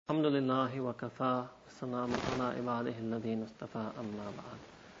الحمد لله وكفى والسلام على عباده الذين اصطفى أما بعد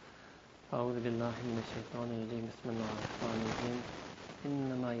أعوذ بالله من الشيطان الرجيم بسم الله الرحمن الرحيم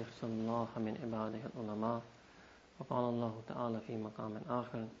إنما يخشى الله من عباده العلماء وقال الله تعالى في مقام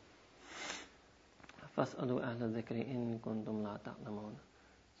آخر فاسألوا أهل الذكر إن كنتم لا تعلمون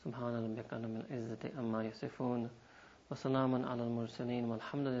سبحان ربك رب العزة عما يصفون وسلام على المرسلين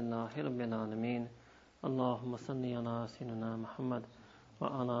والحمد لله رب العالمين اللهم صل على سيدنا محمد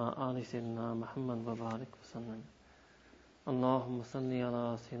وعلى آل سيدنا محمد وبارك وسلم اللهم صل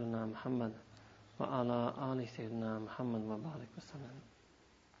على سيدنا محمد وعلى آل سيدنا محمد وبارك وسلم.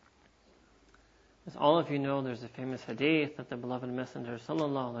 As all of you know, there's a famous hadith that the beloved Messenger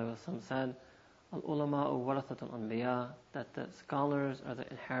sallallahu alaihi wasallam said, Al-ulama'u warathatul anbiya, that the scholars are the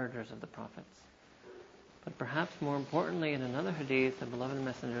inheritors of the prophets. But perhaps more importantly, in another hadith, the beloved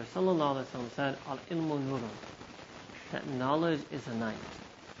Messenger sallallahu alaihi wasallam said, Al-ilmu nurun, that knowledge is a light.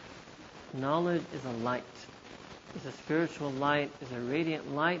 Knowledge is a light. Is a spiritual light, is a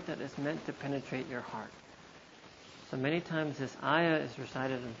radiant light that is meant to penetrate your heart. So many times this ayah is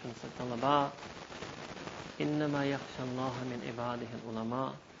recited in Sunnat al-Talaba, إِنَّمَا يَخْشَى اللَّهَ مِنْ عِبَادِهِ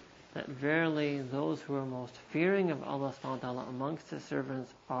الْعُلَمَاءِ, that verily those who are most fearing of Allah subhanahu wa ta'ala amongst His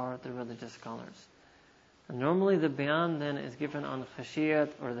servants are the religious scholars. And normally the bayan then is given on khashiyat,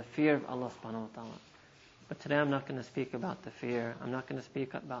 or the fear of Allah subhanahu wa ta'ala. But today I'm not going to speak about the fear. I'm not going to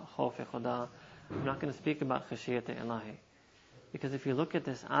speak about khawf-e khuda. I'm not going to speak about khashiyat-e ilahi. Because if you look at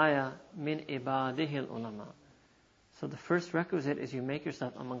this ayah, min ibadihi ulama. So the first requisite is you make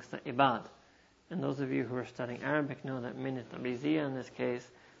yourself amongst the ibad. And those of you who are studying Arabic know that min tabiziyah in this case,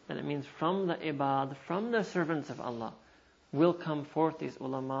 that it means from the ibad, from the servants of Allah, will come forth these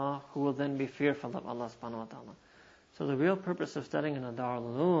ulama who will then be fearful of Allah subhanahu wa ta'ala. So the real purpose of studying in a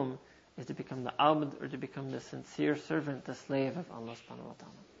Darul Uloom is to become the abd, or to become the sincere servant, the slave of Allah subhanahu wa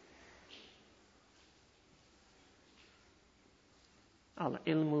ta'ala.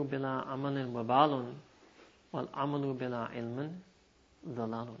 Al-ilmu bila amalin wabalun, wal-amalu bila ilmin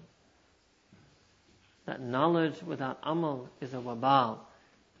dhalalun. That knowledge without amal is a wabal,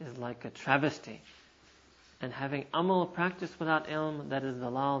 is like a travesty. And having amal, practice without ilm, that is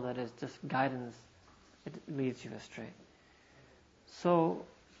dhalal, that is just guidance, it leads you astray. So,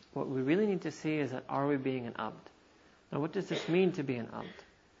 what we really need to see is that, are we being an abd? Now what does this mean to be an abd?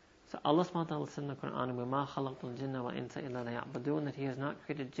 So Allah subhanahu wa ta'ala said in the Quran, وَمَا خَلَقْتُ الْجِنَّ وَإِنسَ إِلَّا لِيَعْبُدُونَ, that He has not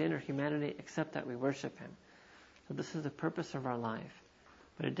created jinn or humanity except that we worship Him. So this is the purpose of our life.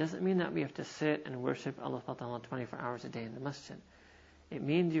 But it doesn't mean that we have to sit and worship Allah subhanahu wa ta'ala 24 hours a day in the masjid. It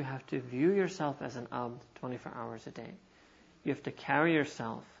means you have to view yourself as an abd 24 hours a day. You have to carry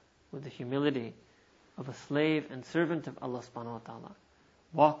yourself with the humility of a slave and servant of Allah subhanahu wa ta'ala.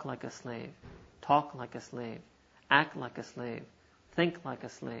 Walk like a slave, talk like a slave, act like a slave, think like a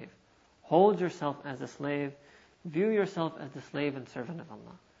slave. Hold yourself as a slave, view yourself as the slave and servant of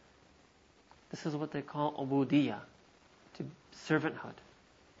Allah. This is what they call ubudiyah, to servanthood.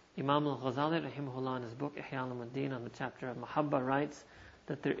 Imam al-Ghazali rahimahullah in his book Ihya al-Muddin on the chapter of Mahabba writes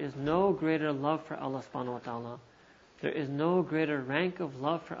that there is no greater love for Allah subhanahu wa ta'ala, there is no greater rank of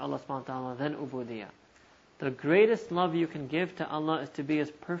love for Allah subhanahu wa ta'ala than ubudiyah. The greatest love you can give to Allah is to be His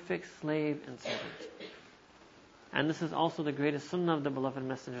perfect slave and servant. And this is also the greatest sunnah of the beloved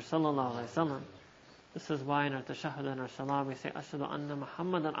Messenger sallallahu alaihi wasallam. This is why in our tashahhud and our salah we say, Ashhadu anna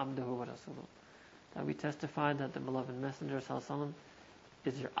Muhammadan abduhu wa rasuluh. That we testify that the beloved Messenger sallallahu alaihi wasallam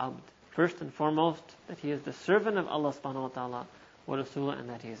is your abd. First and foremost, that he is the servant of Allah subhanahu wa ta'ala wa rasuluh, and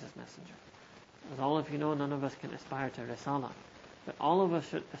that he is His messenger. As all of you know, none of us can aspire to risala. But all of us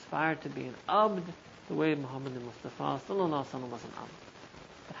should aspire to be an abd, the way Muhammad al-Mustafa sallallahu alaihi wasallam was an abd.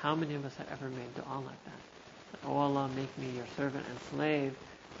 But how many of us have ever made dua like that? That, oh Allah, make me your servant and slave,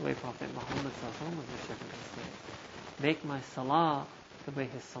 the way Prophet Muhammad sallallahu alaihi wasallam was your servant and slave. Make my salah the way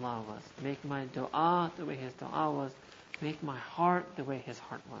his salah was. Make my dua the way his dua was. Make my heart the way his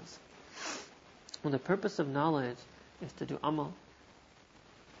heart was. Well, the purpose of knowledge is to do amal.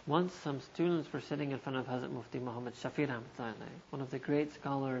 Once some students were sitting in front of Hazrat Mufti Muhammad Shafi Rahmatullah, one of the great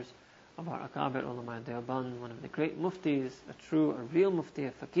scholars of our Akabir Ulama Deoband, one of the great muftis, a real mufti,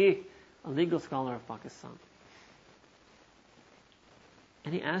 a faqih, a legal scholar of Pakistan.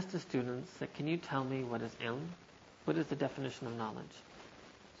 And he asked the students, that, can you tell me what is ilm? What is the definition of knowledge?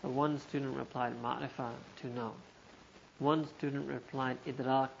 So one student replied, ma'rifah, to know. One student replied,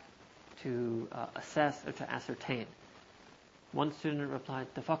 idrak, to assess or to ascertain. One student replied,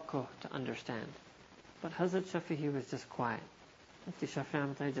 tafakkuh, to understand. But Hazrat Shafi, he was just quiet. Mufti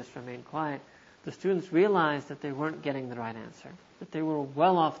Shafi just remained quiet. The students realized that they weren't getting the right answer, that they were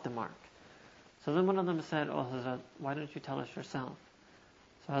well off the mark. So then one of them said, oh Hazrat, why don't you tell us yourself?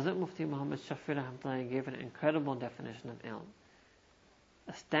 So Hazrat Mufti Muhammad Shafi Rahmatullahi gave an incredible definition of ilm.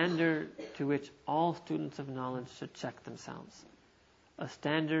 A standard to which all students of knowledge should check themselves. A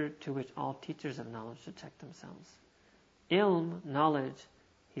standard to which all teachers of knowledge should check themselves. Ilm, knowledge,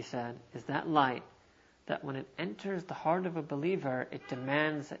 he said, is that light that when it enters the heart of a believer, it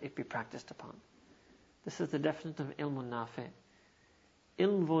demands that it be practiced upon. This is the definition of ilm nafi.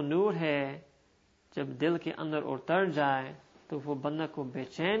 Ilm wo noor hai, jab dil ke andar utar jaye, to wo banda ko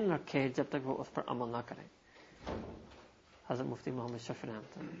bechain rakhe, jab tak wo us par amal na kare. Hazrat Mufti Muhammad Shafi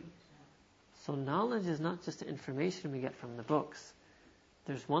Rahmatullahi. So knowledge is not just the information we get from the books.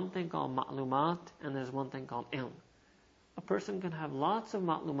 There's one thing called ma'lumat, and there's one thing called ilm. A person can have lots of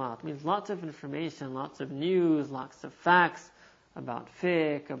ma'lumat, means lots of information, lots of news, lots of facts about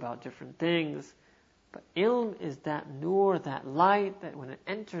fiqh, about different things. But ilm is that nur, that light, that when it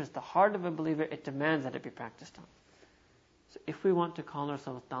enters the heart of a believer, it demands that it be practiced on. So if we want to call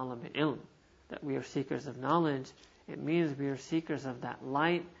ourselves talib ilm, that we are seekers of knowledge, it means we are seekers of that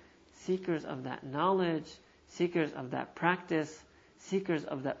light, seekers of that knowledge, seekers of that practice, seekers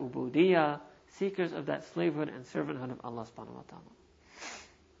of that ubudiyah, seekers of that slavehood and servanthood of Allah subhanahu wa ta'ala.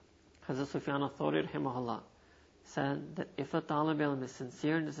 Hazrat Sufyan al-Thawri rahimahullah said that if a talib ilm is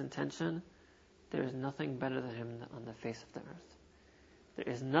sincere in his intention, there is nothing better than him on the face of the earth.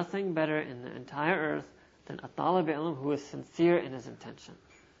 There is nothing better in the entire earth than a talib ilm who is sincere in his intention.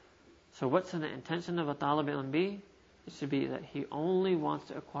 So what should the intention of a talib ilm be? It should be that he only wants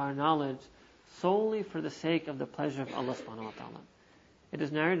to acquire knowledge solely for the sake of the pleasure of Allah subhanahu wa ta'ala. It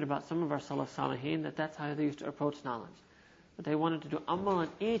is narrated about some of our Salaf Salihin that that's how they used to approach knowledge. That they wanted to do amal on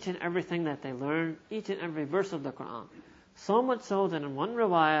each and everything that they learned, each and every verse of the Quran. So much so that in one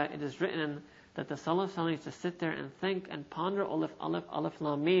riwayah it is written that the Salaf Salihin used to sit there and think and ponder alif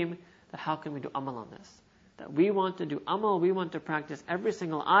lam mim, that how can we do amal on this? That we want to do amal, we want to practice every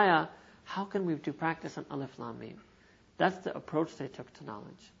single ayah, how can we do practice on alif lam mim? That's the approach they took to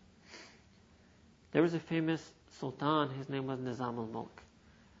knowledge. There was a famous sultan, his name was Nizam al-Mulk.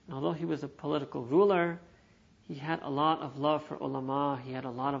 And although he was a political ruler, he had a lot of love for ulama, he had a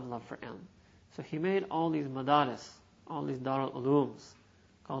lot of love for ilm. So he made all these madaris, all these dar al-ulums,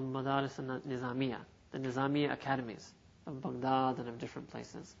 called Madaris al-Nizamiya, the Nizamiya academies of Baghdad and of different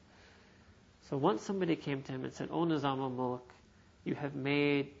places. So once somebody came to him and said, "Oh Nizam al-Mulk, you have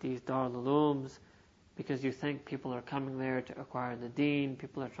made these dar al-ulums because you think people are coming there to acquire the deen,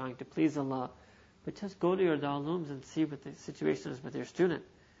 people are trying to please Allah. But just go to your dar al-ulums and see what the situation is with your student.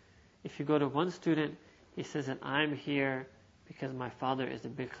 If you go to one student, he says that I'm here because my father is a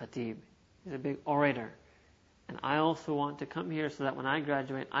big khatib, he's a big orator. And I also want to come here so that when I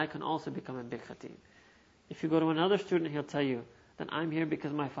graduate, I can also become a big khatib. If you go to another student, he'll tell you that I'm here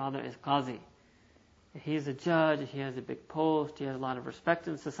because my father is qazi. He's a judge, he has a big post, he has a lot of respect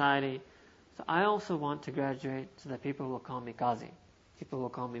in society. So I also want to graduate so that people will call me qazi, people will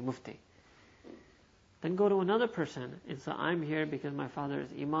call me mufti. Then go to another person and say, I'm here because my father is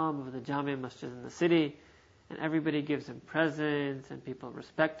imam of the Jami Masjid in the city, and everybody gives him presents, and people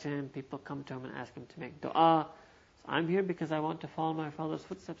respect him, people come to him and ask him to make dua. So I'm here because I want to follow my father's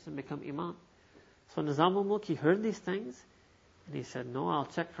footsteps and become imam. So Nizam al-Mulk, he heard these things, and he said, no, I'll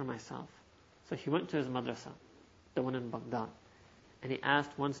check for myself. So he went to his madrasa, the one in Baghdad, and he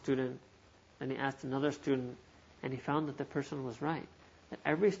asked one student, then he asked another student, and he found that the person was right. That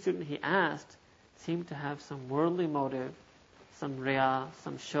every student he asked seemed to have some worldly motive, some riya,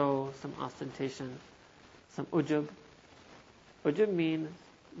 some show, some ostentation, some ujub. Ujub means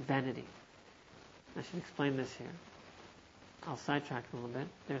vanity. I should explain this here. I'll sidetrack a little bit.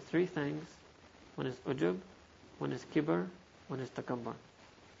 There are three things. One is ujub, one is kibr, one is takabbur.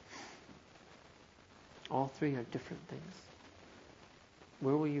 All three are different things.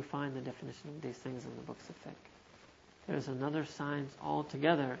 Where will you find the definition of these things in the books of fiqh? There's another science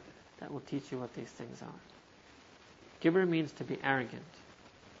altogether that will teach you what these things are. Kibr means to be arrogant.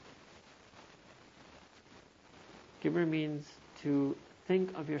 Kibr means to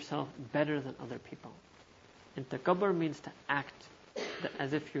think of yourself better than other people. And takabbur means to act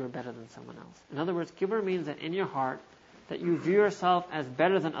as if you are better than someone else. In other words, kibr means that in your heart that you view yourself as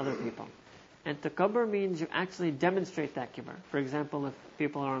better than other people. And takabbur means you actually demonstrate that kibr. For example, if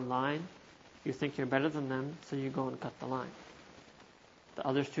people are in line, you think you're better than them, so you go and cut the line. The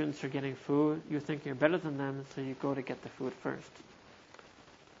other students are getting food, you think you're better than them, so you go to get the food first.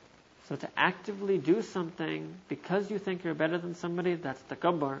 So to actively do something because you think you're better than somebody, that's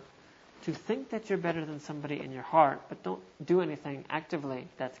takabbur. To think that you're better than somebody in your heart, but don't do anything actively,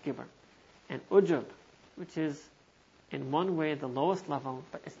 that's kibr. And ujub, which is in one way the lowest level,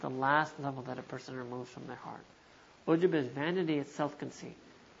 but it's the last level that a person removes from their heart. Ujub is vanity, it's self-conceit.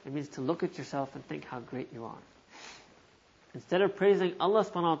 It means to look at yourself and think how great you are. Instead of praising Allah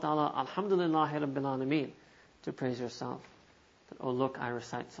subhanahu wa ta'ala, alhamdulillahi rabbil alameen, to praise yourself. That, oh look, I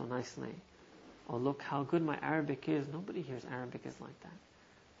recite so nicely. Oh look how good my Arabic is. Nobody hears Arabic is like that.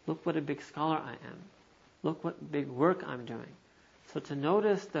 Look what a big scholar I am. Look what big work I'm doing. So to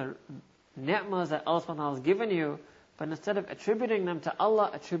notice the ni'mas that Allah subhanahu wa ta'ala has given you, but instead of attributing them to Allah,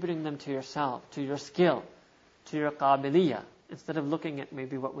 attributing them to yourself, to your skill, to your qabiliyah, instead of looking at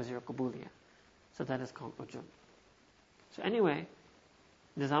maybe what was your qabuliyah. So that is called ujub. So anyway,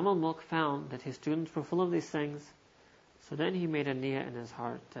 Nizam al-Mulk found that his students were full of these things. So then he made a niyyah in his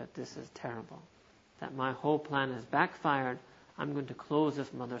heart that this is terrible, that my whole plan has backfired. I'm going to close this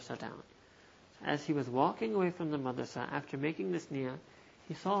madrasa down. So as he was walking away from the madrasa, after making this niyyah,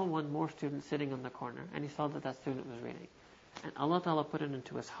 he saw one more student sitting on the corner, and he saw that that student was reading. And Allah Ta'ala put it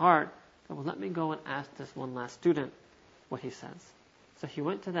into his heart that, well, let me go and ask this one last student what he says. So he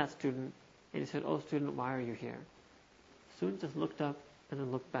went to that student, and he said, oh student, why are you here? The student just looked up and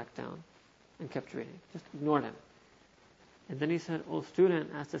then looked back down and kept reading, just ignored him. And then he said, oh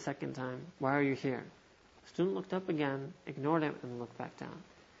student, asked the second time, why are you here? The student looked up again, ignored him, and looked back down.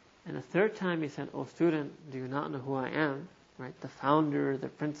 And the third time he said, oh student, do you not know who I am? Right? The founder, the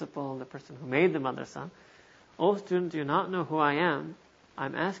principal, the person who made the madrasa. Oh student, do you not know who I am?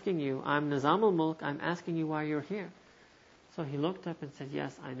 I'm asking you, I'm Nizam al-Mulk, I'm asking you why you're here. So he looked up and said,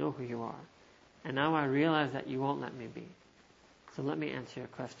 yes, I know who you are. And now I realize that you won't let me be. So let me answer your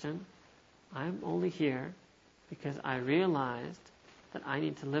question. I'm only here because I realized that I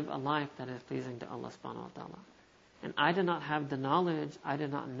need to live a life that is pleasing to Allah subhanahu wa ta'ala. And I did not have the knowledge, I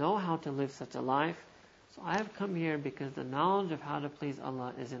did not know how to live such a life. So I have come here because the knowledge of how to please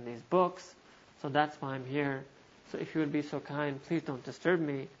Allah is in these books. So that's why I'm here. So if you would be so kind, please don't disturb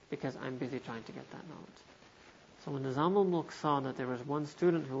me because I'm busy trying to get that knowledge. So when Nizam al-Mulk saw that there was one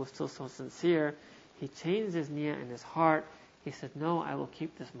student who was still so sincere, he changed his niyyah in his heart. He said, no, I will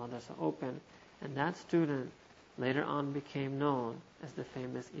keep this madrasa open. And that student later on became known as the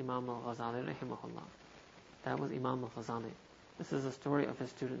famous Imam al-Ghazali rahimahullah. That was Imam al-Ghazali. This is a story of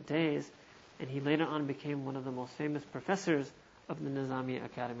his student days. And he later on became one of the most famous professors of the Nizamiya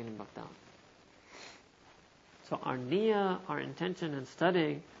Academy in Baghdad. So our niyyah, our intention in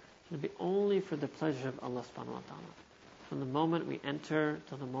studying, should be only for the pleasure of Allah subhanahu wa ta'ala. From the moment we enter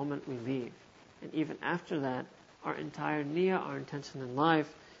till the moment we leave. And even after that, our entire niyyah, our intention in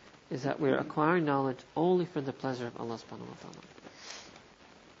life, is that we're acquiring knowledge only for the pleasure of Allah subhanahu wa ta'ala.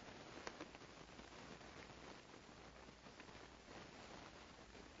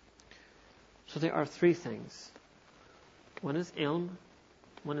 So there are three things. One is ilm,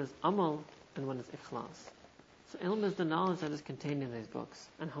 one is amal, and one is ikhlas. So ilm is the knowledge that is contained in these books.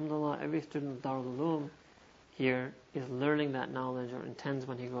 And alhamdulillah, every student of Darul Uloom here is learning that knowledge or intends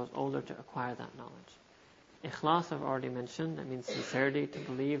when he grows older to acquire that knowledge. Ikhlas, I've already mentioned, that means sincerity, to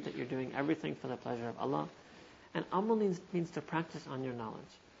believe that you're doing everything for the pleasure of Allah. And amal means to practice on your knowledge.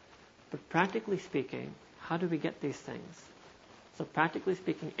 But practically speaking, how do we get these things? So practically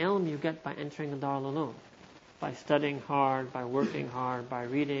speaking, ilm you get by entering the Darul Uloom, by studying hard, by working hard, by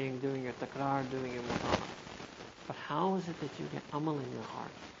reading, doing your takrar, doing your mutala. But how is it that you get amal in your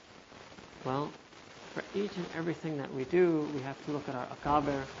heart? Well, for each and everything that we do, we have to look at our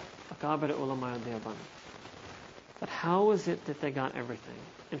akabir ulama al-Deoband. But how is it that they got everything?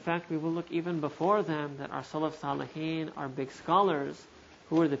 In fact, we will look even before them that our Salaf Salihin, our big scholars,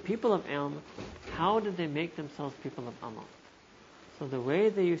 who were the people of ilm, how did they make themselves people of amal? So the way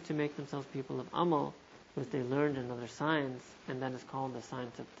they used to make themselves people of amal was they learned another science, and that is called the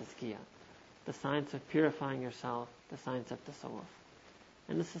science of tazkiyah, the science of purifying yourself, the science of tasawwuf.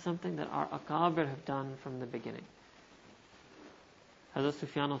 And this is something that our akabir have done from the beginning. Hazrat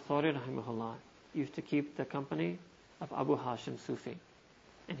Sufyan al-Thawri rahimahullah used to keep the company of Abu Hashim Sufi.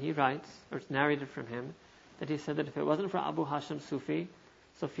 And he writes, or it's narrated from him, that he said that if it wasn't for Abu Hashim Sufi,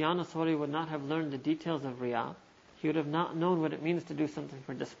 Sufyan al-Thawri would not have learned the details of riyah. He would have not known what it means to do something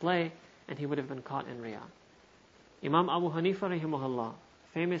for display, and he would have been caught in riyah. Imam Abu Hanifa rahimahullah,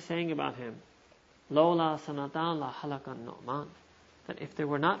 famous saying about him, Lawla sanatan la halakan Nu'man, that if there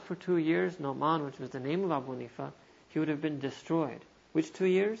were not for 2 years, Nu'man, which was the name of Abu Hanifa, he would have been destroyed. Which 2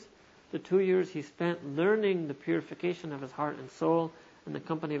 years? The 2 years he spent learning the purification of his heart and soul in the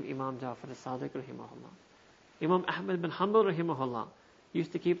company of Imam Ja'far as-Sadiq rahimahullah. Imam Ahmad bin Hanbal rahimahullah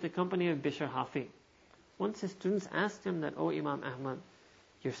used to keep the company of Bishr Hafi. Once his students asked him that, oh Imam Ahmad,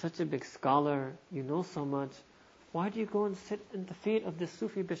 you're such a big scholar, you know so much, why do you go and sit at the feet of this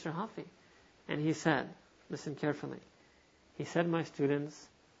Sufi Bishr Hafi? And he said, listen carefully, he said, my students,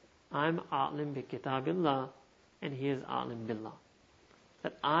 I'm a'lim bi kitabillah, and he is a'lim billah.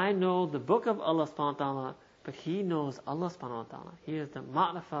 That I know the book of Allah subhanahu wa ta'ala, but he knows Allah subhanahu wa ta'ala. He is the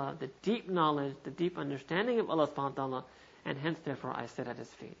ma'rifah, the deep knowledge, the deep understanding of Allah subhanahu wa ta'ala, and hence therefore I sit at his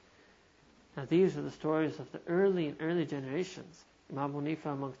feet. Now these are the stories of the early generations. Imam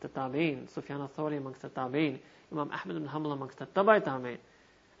Hanifa amongst the Tabi'in, Sufyan al-Thawri amongst the Tabi'in, Imam Ahmad ibn Hanbal amongst the Tabi'i Tabi'in.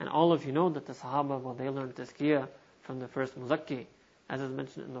 And all of you know that the Sahaba, well, they learned tazkiyah from the first Muzakki, as is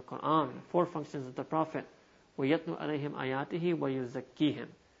mentioned in the Quran. 4 functions of the Prophet. وَيَتْلُ عَلَيْهِمْ آيَاتِهِ وَيُزَكِّيهِمْ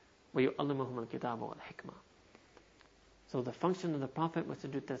وَيُعَلِّمُهُمُ الْكِتَابَ وَالْحِكْمَةِ. So the function of the Prophet was to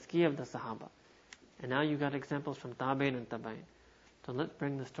do tazkiyah of the Sahaba. And now you got examples from Tabi'in and Tabi'in. So let's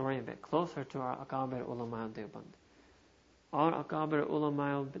bring the story a bit closer to our Akabir Ulama al-Deoband. Our Akabir Ulama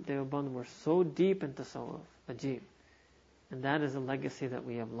al-Deoband were so deep in Tasawwuf, Ajib. And that is a legacy that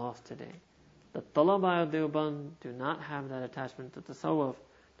we have lost today. The Talaba al-Deoband do not have that attachment to Tasawwuf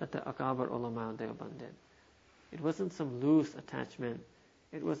that the Akabir Ulama al-Deoband did. It wasn't some loose attachment.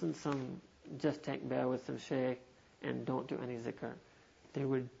 It wasn't some just take bear with some shaykh and don't do any zikr. They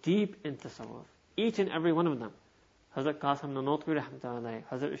were deep in Tasawwuf. Each and every one of them. Hazrat Qasim Nanotwi rahmatullahi,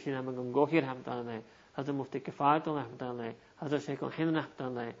 Hazrat Rashid Ahmad Gangohi rahmatullahi, Hazrat Mufti Kifayatul rahmatullahi, Hazrat Shaykh al-Hind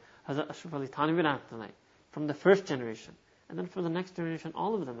rahmatullahi, Hazrat Ashraf Ali Thanvi rahmatullahi. From the first generation. And then for the next generation,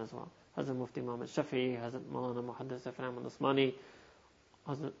 all of them as well. Hazrat Mufti Muhammad Shafi'i, Hazrat Maulana Muhaddis Zafar Ahmad Usmani,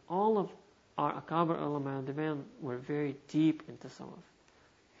 Hazrat, all of our Akabir ulama al-Deoband were very deep in Tasawwuf.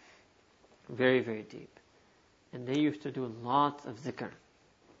 Very, very deep. And they used to do lots of zikr.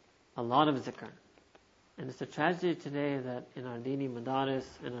 A lot of zikr. And it's a tragedy today that in our dini madaris,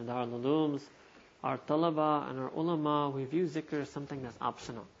 in our darul ulooms, our talaba and our ulama, we view zikr as something that's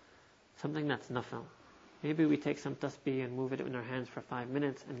optional. Something that's nafil. Maybe we take some tasbih and move it in our hands for 5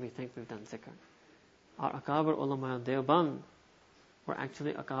 minutes and we think we've done zikr. Our Akabir ulama al-Deoband were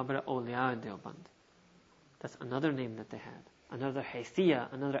actually Akabir awliya al-Deoband. That's another name that they had. Another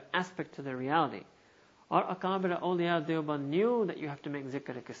haysiyah, another aspect to their reality. Our Akabir awliya al-Deoband knew that you have to make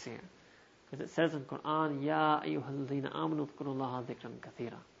zikr kasir. Because it says in Quran, Ya ayyuhalladhina amanu dhkurullaha dhikran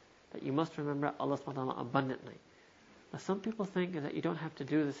kathira. That you must remember Allah subhanahu wa ta'ala abundantly. Now some people think that you don't have to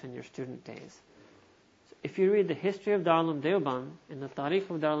do this in your student days. So if you read the history of Darul Deoband, in the Tarikh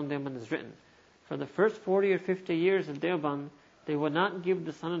of Darul Deoband is written, for the first 40 or 50 years of Deoband, they would not give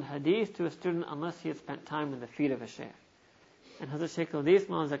the Sanad Hadith to a student unless he had spent time in the feet of a shaykh. And Hazrat Shaykh al-Hadith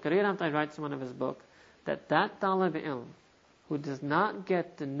Maulana Zakaria Rahmatullahi writes in one of his books that talib ilm who does not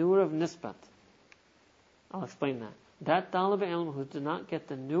get the nur of nisbat, I'll explain that. That talib ilm who does not get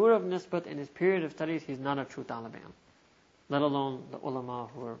the nur of nisbat in his period of studies, he's not a true talib ilm. Let alone the ulama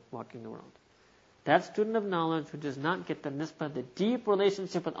who are walking the world. That student of knowledge who does not get the nisbat, the deep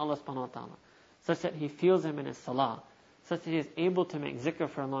relationship with Allah subhanahu wa ta'ala, such that he feels him in his salah, such that he is able to make zikr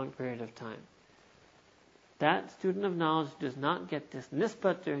for a long period of time. That student of knowledge does not get this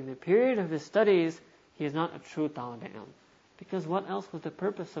nisbat during the period of his studies, he is not a true talib ilm. Because what else was the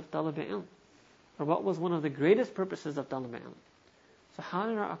purpose of talib ilm? Or what was one of the greatest purposes of talib ilm? So how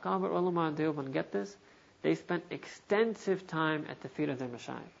did our Akabir ulama al-Deoband get this? They spent extensive time at the feet of their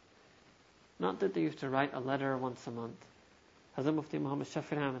mashayikh. Not that they used to write a letter once a month. Hazrat Mufti Muhammad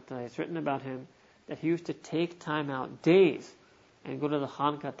Shafi'i rahmatullahi, it's written about him that he used to take time out, days, and go to the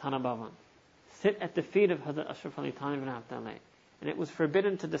Khanka Thana Bhavan. Sit at the feet of Hazrat Ashraf Ali Thanvi rahmatullahi. And it was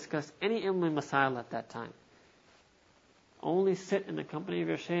forbidden to discuss any ilm masail at that time. Only sit in the company of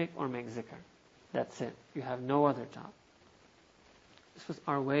your shaykh or make zikr. That's it. You have no other job. This was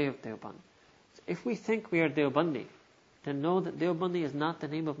our way of Deoband. So if we think we are Deobandi, then know that Deobandi is not the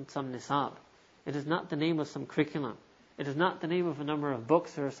name of some nisab. It is not the name of some curriculum. It is not the name of a number of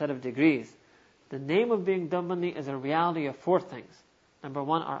books or a set of degrees. The name of being Deobandi is a reality of 4 things. Number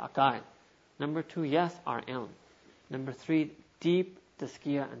 1, our aqaid. Number 2, yes, our ilm. Number 3, deep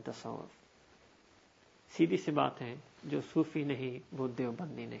tazkiyah and tasawwuf. सीधी सी बात है जो सूफी नहीं वो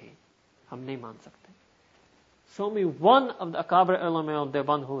देवबंदी नहीं हम नहीं मान सकते. Show me one of the Akabir ulama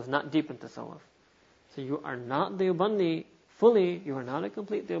al-Deoband who is not deep in tasawwuf. So you are not Deobandi fully, you are not a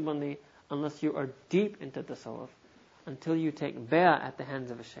complete Deobandi unless you are deep into tasawwuf, until you take bay'ah at the hands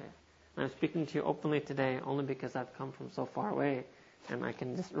of a shaykh. And I'm speaking to you openly today only because I've come from so far away and I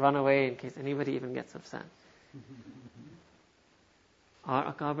can just run away in case anybody even gets upset.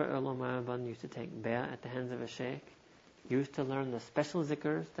 Our Akabir ulama al-Deoband used to take bay'ah at the hands of a shaykh, used to learn the special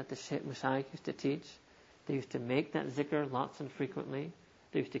zikrs that the mashayikh used to teach. They used to make that zikr lots and frequently.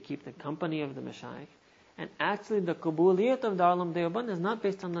 They used to keep the company of the mashayikh. And actually the qabuliyat of Darul Deoband is not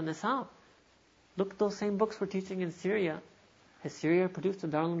based on the nisab. Look, those same books we're teaching in Syria. Has Syria produced a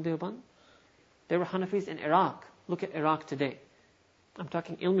Darul Deoband? There were Hanafis in Iraq. Look at Iraq today. I'm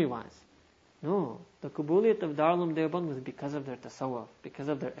talking ilmi-wise. No, the Qubuliyat of Darul Uloom Deoband was because of their tasawwuf, because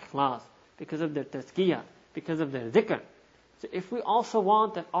of their ikhlas, because of their tazkiyah, because of their dhikr. So if we also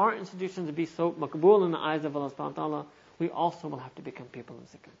want that our institutions to be so maqbool in the eyes of Allah subhanahu wa ta'ala, we also will have to become people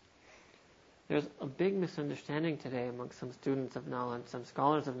of zikr. There's a big misunderstanding today among some students of knowledge, some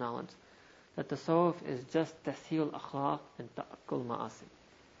scholars of knowledge, that tasawwuf is just tasheel akhlaq and ta'akkul ma'asi.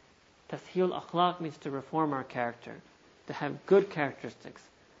 Tasheel akhlaq means to reform our character, to have good characteristics,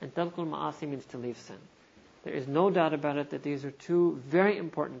 and ta'akkul ma'asi means to leave sin. There is no doubt about it that these are two very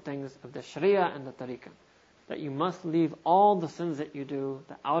important things of the sharia and the tariqah. That you must leave all the sins that you do,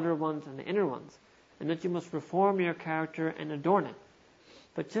 the outer ones and the inner ones, and that you must reform your character and adorn it.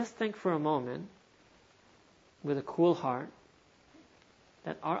 But just think for a moment, with a cool heart,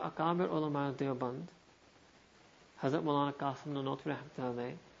 that our Akabir Ulama Deoband, Hazrat Maulana Qasim Nanotwi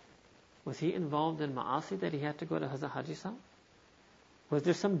Rahmatullah, was he involved in ma'asi that he had to go to Hazrat Haji Sahib? Was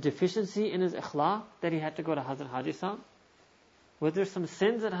there some deficiency in his ikhlaq that he had to go to Hazrat Haji Sahib? Was there some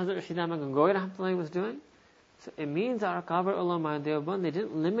sins that Hazrat Rashid Ahmad Gangohi Rahmatullah was doing? So it means our Akabir Ulama Deoband, they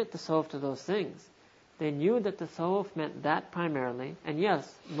didn't limit the tasawwuf to those things. They knew that the tasawwuf meant that primarily, and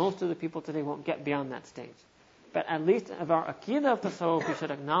yes, most of the people today won't get beyond that stage. But at least of our Aqidah of tasawwuf, we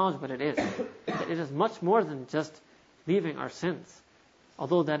should acknowledge what it is. That it is much more than just leaving our sins.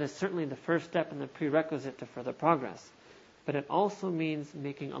 Although that is certainly the first step and the prerequisite to further progress. But it also means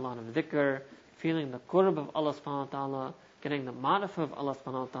making a lot of dhikr, feeling the qurb of Allah subhanahu wa ta'ala, getting the ma'rifah of Allah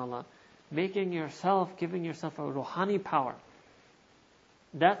subhanahu wa ta'ala, giving yourself a ruhani power.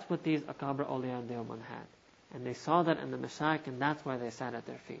 That's what these Akabir Awliya Deoband had. And they saw that in the Mashayikh, and that's why they sat at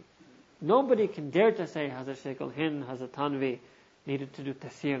their feet. Nobody can dare to say Hazrat Shaykh al-Hind, Hazrat Tanvi needed to do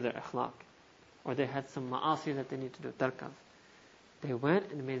tasir of their akhlaq, or they had some ma'asi that they need to do tark of. They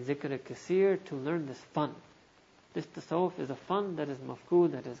went and made zikr al-kasir to learn this fun. This tasawwuf is a fun that is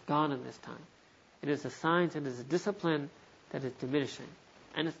mafkood, that is gone in this time. It is a science, it is a discipline that is diminishing.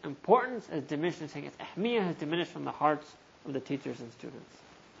 And its importance is diminishing, its ahmiyah has diminished from the hearts of the teachers and students.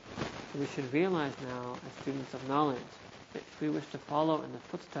 So we should realize now, as students of knowledge, that if we wish to follow in the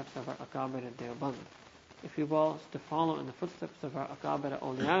footsteps of our Akabir Deoband, if we wish to follow in the footsteps of our Akabir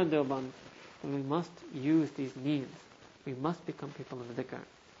Awliya Deoband, then we must use these means. We must become people of dhikr.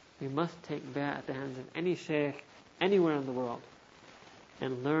 We must take bay'ah at the hands of any shaykh anywhere in the world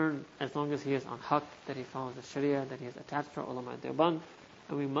and learn, as long as he is on haqq, that he follows the sharia, that he is attached to our ulama Deoband,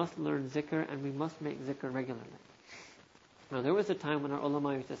 and we must learn zikr, and we must make zikr regularly. Now there was a time when our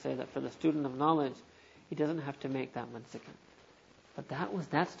ulama used to say that for the student of knowledge, he doesn't have to make that much zikr. But that was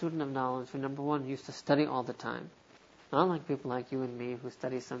that student of knowledge who, number one, used to study all the time. Not like people like you and me who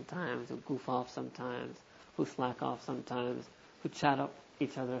study sometimes, who goof off sometimes, who slack off sometimes, who chat up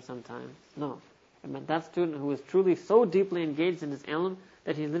each other sometimes. No. I meant that student who was truly so deeply engaged in his ilm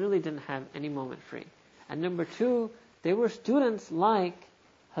that he literally didn't have any moment free. And number two, they were students like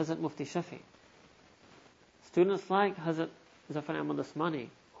Hazrat Mufti Shafi. Students like Hazrat Zafar Ahmad Usmani,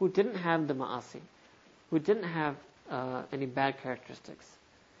 who didn't have the ma'asi, who didn't have any bad characteristics.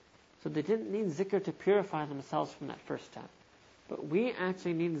 So they didn't need zikr to purify themselves from that first step. But we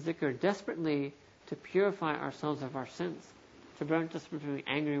actually need zikr desperately to purify ourselves of our sins, to prevent us from being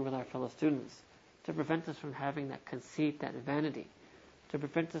angry with our fellow students, to prevent us from having that conceit, that vanity, to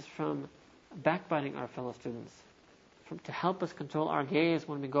prevent us from backbiting our fellow students, to help us control our gaze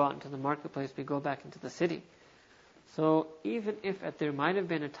when we go out into the marketplace, we go back into the city. So even if there might have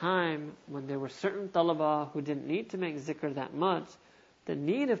been a time when there were certain talaba who didn't need to make zikr that much, the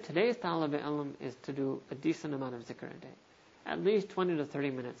need of today's talaba ilm is to do a decent amount of zikr a day. At least 20 to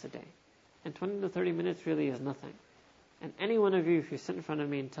 30 minutes a day. And 20 to 30 minutes really is nothing. And any one of you, if you sit in front of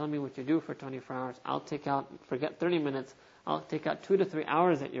me and tell me what you do for 24 hours, forget 30 minutes, I'll take out 2 to 3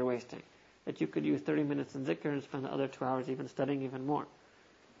 hours that you're wasting. That you could use 30 minutes in zikr and spend the other 2 hours even studying even more.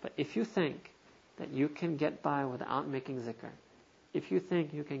 But if you think that you can get by without making zikr, if you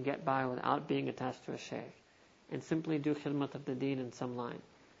think you can get by without being attached to a shaykh, and simply do khidmat of the deen in some line,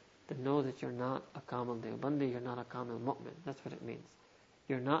 then know that you're not a kamil deobandi, you're not a kamil mu'min. That's what it means.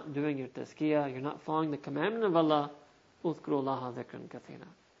 You're not doing your tazkiyah, you're not following the commandment of Allah, Uzkurullaha dhikran kathira.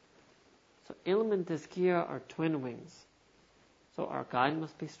 So ilm and tazkiyah are twin wings. So our guide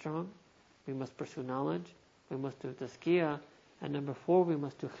must be strong, we must pursue knowledge, we must do tazkiyah, and number 4, we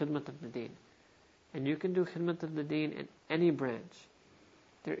must do khidmat of the deen. And you can do khidmat of the deen in any branch.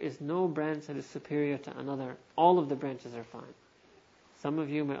 There is no branch that is superior to another. All of the branches are fine. Some of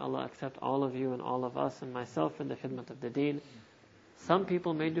you, may Allah accept all of you and all of us and myself in the khidmat of the deen. Some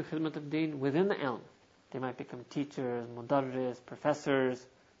people may do khidmat of deen within the ilm. They might become teachers, mudarris, professors,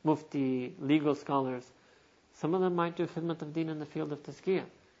 mufti, legal scholars. Some of them might do khidmat of deen in the field of tazkiyah.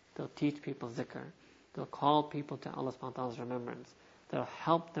 They'll teach people zikr. They'll call people to Allah subhanahu wa ta'ala's remembrance. They'll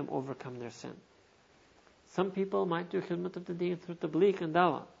help them overcome their sin. Some people might do khidmat of the deen through tabligh and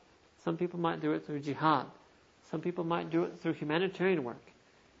dawah. Some people might do it through jihad. Some people might do it through humanitarian work.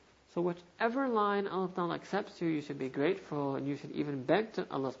 So whichever line Allah ta'ala accepts you, you should be grateful, and you should even beg to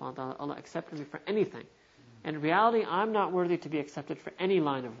Allah subhanahu wa ta'ala, Allah accept me for anything. In reality, I'm not worthy to be accepted for any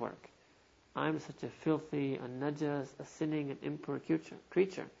line of work. I'm such a filthy, a najas, a sinning and impure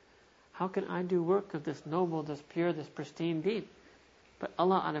creature. How can I do work of this noble, this pure, this pristine deed? But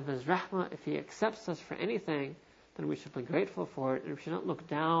Allah, out of His rahmah, if He accepts us for anything, then we should be grateful for it, and we should not look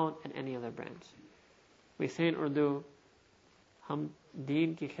down at any other branch. We say in Urdu, हम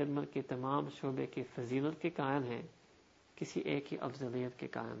दीन की खिदमत के तमाम शोबे की फजीलत के कायल हैं, किसी एक की अफजलियत के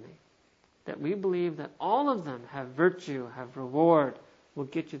कायल नहीं. That we believe that all of them have virtue, have reward, will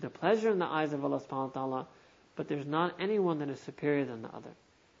get you the pleasure in the eyes of Allah subhanahu wa ta'ala, but there's not anyone that is superior than the other.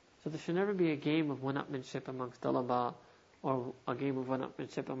 So there should never be a game of one-upmanship amongst talaba, or a game of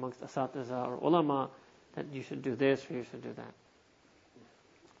one-upmanship amongst asatiza or ulama, that you should do this or you should do that.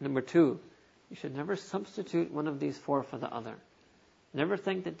 Number 2, you should never substitute one of these 4 for the other. Never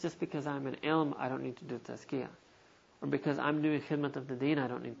think that just because I'm in ilm, I don't need to do tazkiyah. Or because I'm doing khidmat of the deen, I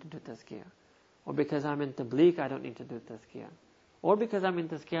don't need to do tazkiyah. Or because I'm in tabligh, I don't need to do tazkiyah. Or because I'm in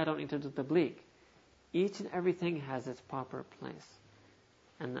tazkiyah, I don't need to do tabligh. Each and everything has its proper place.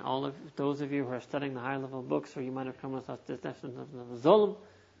 And all of those of you who are studying the higher level books, or you might have come across this definition of zulm.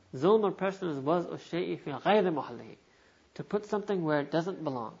 Zulm or person is was shay'i fi ghayri mahallihi, to put something where it doesn't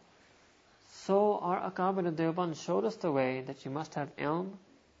belong. So our Akabir of Deoband showed us the way that you must have ilm,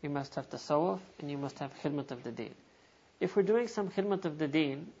 you must have tasawwuf, and you must have khidmat of the deen. If we're doing some khidmat of the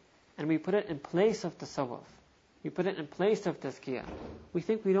deen, and we put it in place of tasawwuf, we put it in place of tazkiyah, we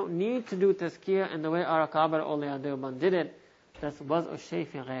think we don't need to do tazkiyah in the way our Akabir awliya Deoband did it. That's waz'u shay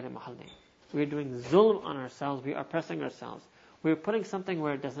fi ghayri mahalli. We're doing zulm on ourselves, we are oppressing ourselves. We're putting something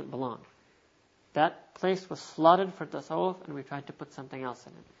where it doesn't belong. That place was slotted for tasawwuf, and we tried to put something else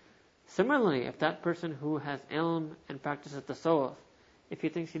in it. Similarly, if that person who has ilm and practices tasawwuf, if he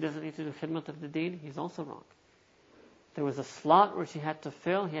thinks he doesn't need to do khidmat of the deen, he's also wrong. There was a slot which he had to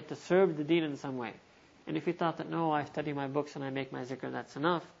fill, he had to serve the deen in some way. And if he thought that, no, I study my books and I make my zikr, that's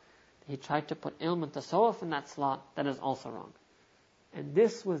enough, he tried to put ilm and tasawwuf in that slot, that is also wrong. And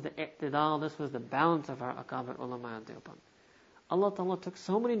this was the iqtidal, this was the balance of our Akabir ulama al-Deoband. Allah Ta'ala took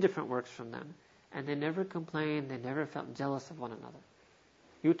so many different works from them, and they never complained, they never felt jealous of one another.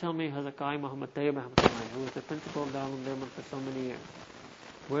 You tell me, Hazrat Qai Muhammad Tayyib, who was the principal of Darul Deoband for so many years,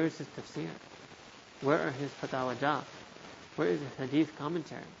 where is his tafsir? Where are his fatawa jah? Where is his hadith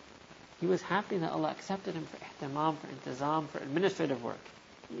commentary? He was happy that Allah accepted him for ihtimam, for intizam, for administrative work.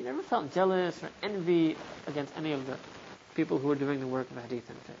 He never felt jealous or envy against any of the people who were doing the work of hadith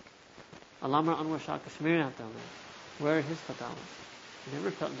and fiqh. Allama Anwar Shah Kashmiri, where are his fatwas? He never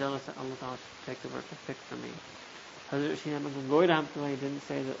felt jealous that Allah Ta'ala should take the work of fiqh from me. Hazrat Rashid Ahmad Gangohi didn't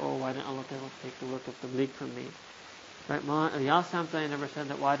say that, oh, why didn't Allah Ta'ala take the work of tabligh from me? Right? Mullah Ilyas never said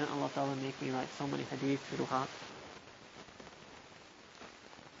that, why didn't Allah Ta'ala make me write so many hadith, furuhat?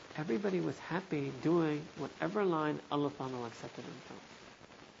 Everybody was happy doing whatever line Allah Ta'ala accepted him from.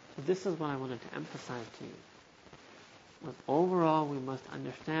 So this is what I wanted to emphasize to you. But overall, we must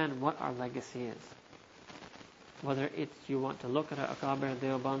understand what our legacy is. Whether it's you want to look at our Akabir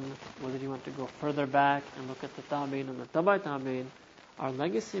Deoband, whether you want to go further back and look at the Tabi'in and the Tabai Tabi'in, our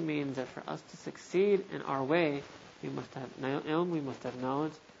legacy means that for us to succeed in our way, we must have ilm, we must have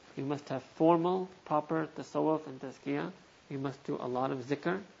knowledge, we must have formal, proper tasawwuf and tazkiyah, we must do a lot of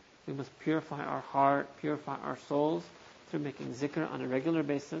zikr, we must purify our heart, purify our souls through making zikr on a regular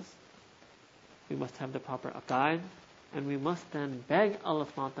basis, we must have the proper aqaid, and we must then beg Allah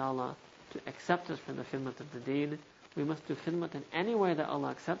subhanahu wa ta'ala to accept us for the khidmat of the deen. We must do khidmat in any way that Allah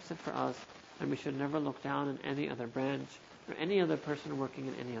accepts it for us, and we should never look down on any other branch or any other person working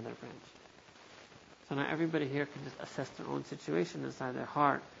in any other branch. So now everybody here can just assess their own situation inside their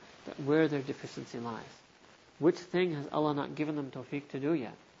heart, that where their deficiency lies. Which thing has Allah not given them tawfiq to do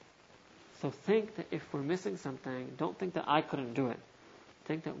yet? So think that if we're missing something, don't think that I couldn't do it.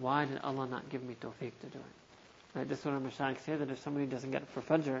 Think that why did Allah not give me tawfiq to do it? Right? This is what our Mashaykh say, that if somebody doesn't get up for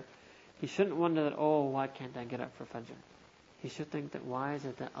Fajr, he shouldn't wonder that, oh, why can't I get up for Fajr? He should think that why is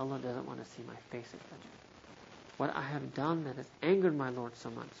it that Allah doesn't want to see my face at Fajr? What I have done that has angered my Lord so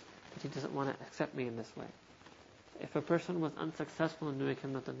much that He doesn't want to accept me in this way. If a person was unsuccessful in doing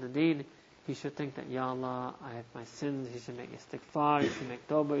khidmat of the deen, he should think that, Ya Allah, I have my sins, he should make istighfar, he should make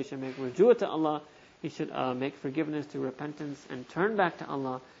tawbah, he should make rujuu to Allah, he should make forgiveness through repentance and turn back to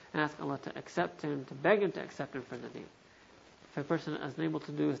Allah and ask Allah to accept him, to beg him to accept him for the deen. If a person is unable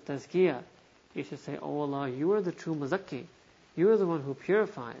to do his tazkiyah, he should say, "Oh Allah, you are the true muzakki. You are the one who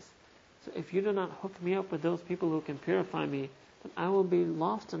purifies. So if you do not hook me up with those people who can purify me, then I will be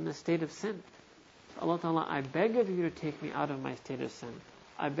lost in the state of sin. So Allah Ta'ala, I beg of you to take me out of my state of sin.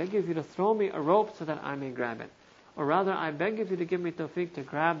 I beg of you to throw me a rope so that I may grab it. Or rather, I beg of you to give me tawfiq to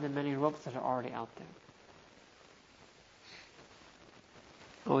grab the many ropes that are already out there."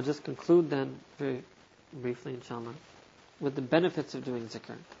 I will just conclude then, very briefly inshallah, with the benefits of doing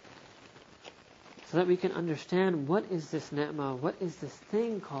zikr, so that we can understand what is this ni'mah, what is this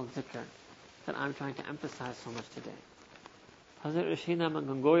thing called zikr that I'm trying to emphasize so much today. Hazrat Rashid Ahmad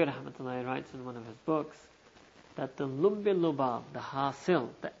Gangohi rahmatullahi writes in one of his books that the lubbil lubab, the hasil,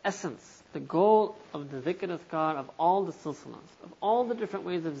 the essence, the goal of the zikr azkar, of all the silsilas, of all the different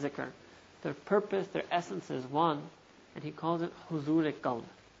ways of zikr, their purpose, their essence is one, and he calls it huzur-e-qalb,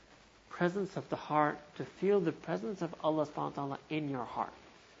 presence of the heart, to feel the presence of Allah subhanahu wa ta'ala in your heart.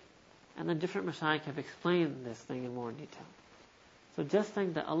 And the different mashayikh have explained this thing in more detail. So just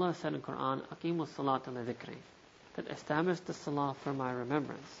think that Allah said in Quran, "Aqimus salat ala dhikri," that establish the salah for my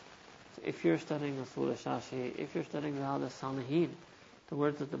remembrance. So if you're studying Rasul al-Shashi, if you're studying Riyadh al-Salihin, the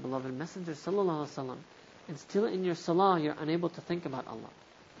words of the beloved Messenger sallallahu alaihi wasallam, and still in your salah you're unable to think about Allah.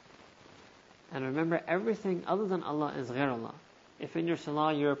 And remember, everything other than Allah is ghair Allah. If in your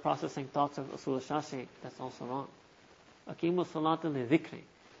salah you're processing thoughts of Rasul al-Shashi, that's also wrong. Aqimus salat ala dhikri.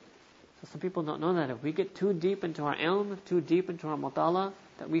 So some people don't know that. If we get too deep into our ilm, too deep into our mutala,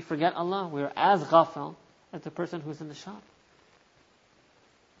 that we forget Allah, we're as ghafil as the person who's in the shop.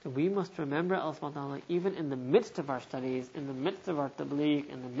 So we must remember Allah subhanahu wa ta'ala even in the midst of our studies, in the midst of our tabligh,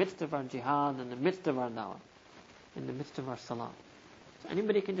 in the midst of our jihad, in the midst of our dawah, in the midst of our salah. So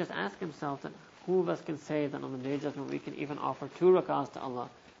anybody can just ask himself that who of us can say that on the day of judgment we can even offer 2 rakats to Allah,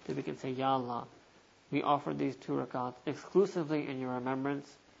 that we can say, "Ya Allah, we offer these 2 rakats exclusively in your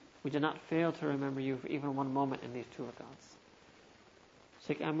remembrance. We do not fail to remember you for even one moment in these 2 rakats."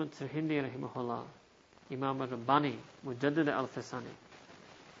 Shaykh Ahmad Sirhindi rahimahullah, Imam al-Rabbani, Mujaddid al-Fisani,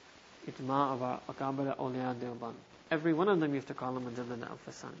 Ijma' of our Akabir Awliya Deoband, every one of them used to call him Mujaddid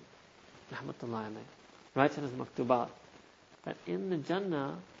al-Fisani, rahmatullahi alayh, writes in his maktubat that in the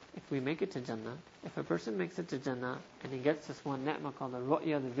Jannah, if we make it to Jannah, if a person makes it to Jannah and he gets this one ni'mah called the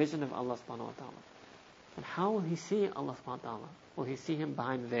ru'ya, the vision of Allah subhanahu wa ta'ala, then how will he see Allah subhanahu wa ta'ala? Will he see him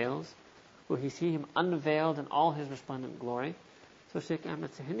behind veils? Will he see him unveiled in all his resplendent glory? So Shaykh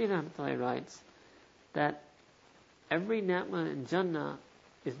Ahmad Sirhindi rahmatullahi writes that every ni'mah in Jannah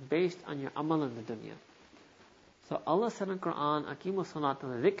is based on your amal in the dunya. So Allah said in Quran, "Aqimu salat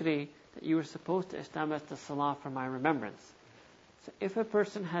ala dhikri," that you are supposed to establish the salah for my remembrance. So if a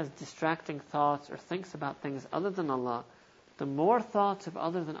person has distracting thoughts or thinks about things other than Allah, the more thoughts of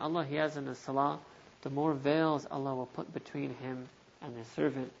other than Allah he has in his salah, the more veils Allah will put between him and his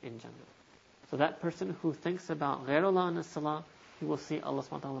servant in Jannah. So that person who thinks about ghairullah in his salah, he will see Allah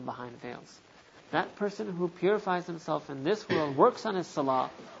subhanahu wa ta'ala behind veils. That person who purifies himself in this world, works on his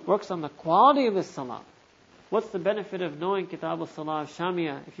salah, works on the quality of his salah. What's the benefit of knowing Kitab al-Salah of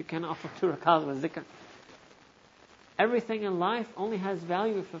Shamiyah if you can't offer 2 rakats with zikr? Everything in life only has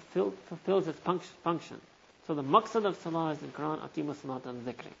value if it fulfills its function. So the maqsad of salah is in Quran, "Aqimu salat ala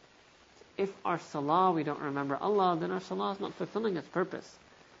dhikri." If our salah we don't remember Allah, then our salah is not fulfilling its purpose.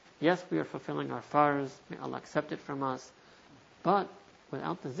 Yes, we are fulfilling our farz, may Allah accept it from us, but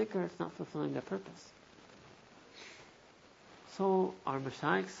without the zikr, it's not fulfilling the purpose. So our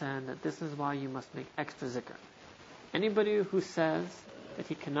mashayikh said that this is why you must make extra zikr. Anybody who says that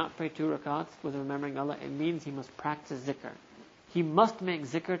he cannot pray 2 rakats with remembering Allah, it means he must practice zikr. He must make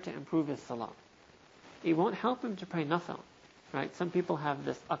zikr to improve his salah. It won't help him to pray nafil. Right? Some people have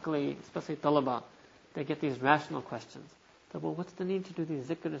this aqli, especially talaba, they get these rational questions. So, well, what's the need to do these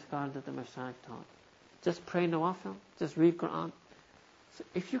zikr azkar that the mashayikh taught? Just pray nawafil, just read Quran. So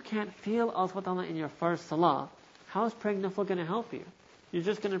if you can't feel Allah subhanahu wa ta'ala in your first salah, how is praying nafil going to help you? You're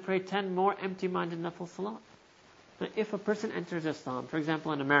just going to pray 10 more empty-minded nafil salah. Now, if a person enters Islam, for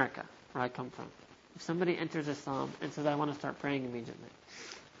example in America, where I come from, if somebody enters Islam and says, "I want to start praying immediately,"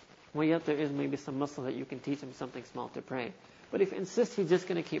 well, yet there is maybe some muscle that you can teach him something small to pray. But if he insists he's just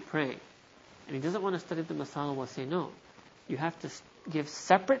going to keep praying, and he doesn't want to study the masala, we'll say no. You have to give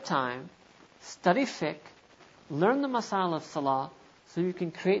separate time, study fiqh, learn the masala of salah, so you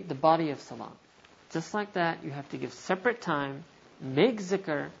can create the body of salah. Just like that, you have to give separate time, make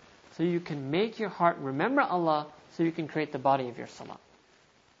zikr, so you can make your heart remember Allah, so you can create the body of your salah.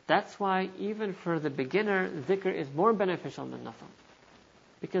 That's why even for the beginner, zikr is more beneficial than nafil.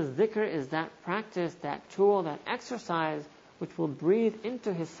 Because zikr is that practice, that tool, that exercise which will breathe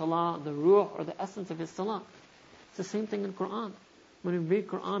into his salah the ruh or the essence of his salah. It's the same thing in Quran. When we read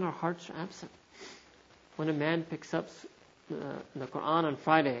Quran, our hearts are absent. When a man picks up the Quran on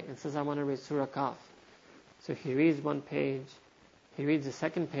Friday and says, I want to read Surah Kaf. So he reads one page, he reads the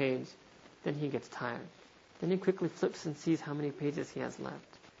second page, then he gets tired. Then he quickly flips and sees how many pages he has left.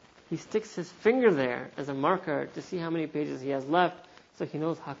 He sticks his finger there as a marker to see how many pages he has left, so he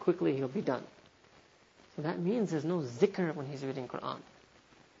knows how quickly he'll be done. So that means there's no zikr when he's reading Quran.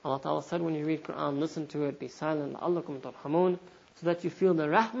 Allah Ta'ala said, when you read Quran, listen to it, be silent, لَعَلَّكُمْ تُرْحَمُونَ, so that you feel the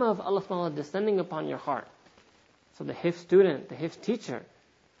rahmah of Allah Ta'ala descending upon your heart. So the Hifz student, the Hifz teacher,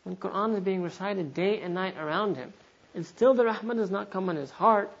 when Quran is being recited day and night around him, and still the rahmah does not come on his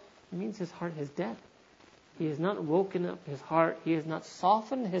heart, it means his heart is dead. He has not woken up his heart, he has not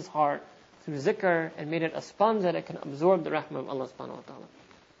softened his heart through zikr and made it a sponge that it can absorb the rahmah of Allah subhanahu wa ta'ala.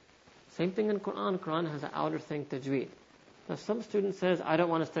 Same thing in Quran. Quran has an outer thing, tajweed. Now some student says, I don't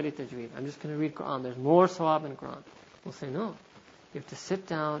want to study tajweed, I'm just going to read Quran, there's more sawab in Quran. We'll say, no. You have to sit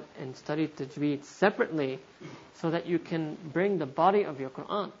down and study tajweed separately so that you can bring the body of your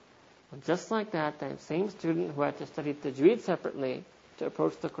Quran. And just like that same student who had to study tajweed separately to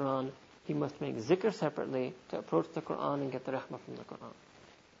approach the Quran, he must make zikr separately to approach the Quran and get the rahmah from the Quran.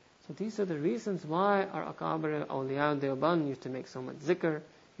 So these are the reasons why our Akabir Awliya Deoban used to make so much zikr,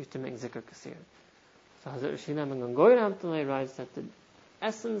 used to make zikr kasir. So Hazrat Rashid Ahmad Gangohi Rahmatullahi writes that the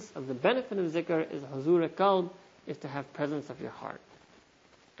essence of the benefit of zikr is huzur qalb, is to have presence of your heart.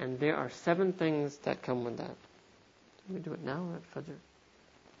 And there are 7 things that come with that. Can we do it now or at Fajr?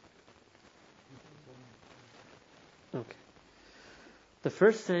 Okay. The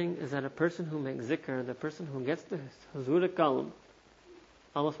first thing is that a person who makes zikr, the person who gets the huzur qalb,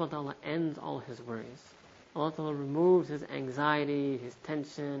 Allah subhanahu wa ta'ala ends all his worries. Allah ta'ala removes his anxiety, his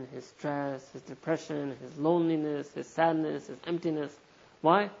tension, his stress, his depression, his loneliness, his sadness, his emptiness.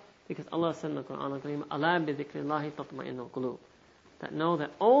 Why? Because Allah said in the Quran al-Kareem, أَلَا بِذِكْرِ اللَّهِ تَطْمَئِنُّ الْقُلُوبُ, that know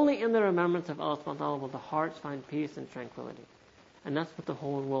that only in the remembrance of Allah subhanahu wa ta'ala will the hearts find peace and tranquility. And that's what the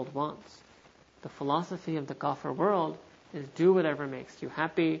whole world wants. The philosophy of the kafir world is do whatever makes you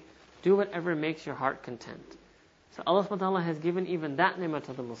happy, do whatever makes your heart content. So Allah subhanahu wa ta'ala has given even that ni'mah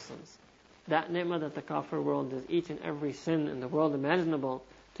to the Muslims. That ni'mah that the kafir world does each and every sin in the world imaginable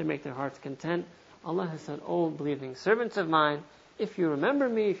to make their hearts content. Allah has said, oh believing servants of mine, if you remember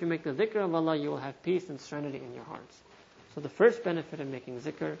me, if you make the dhikr of Allah, you will have peace and serenity in your hearts. So the first benefit of making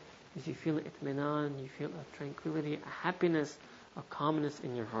zikr is you feel itminan, you feel a tranquility, a happiness, a calmness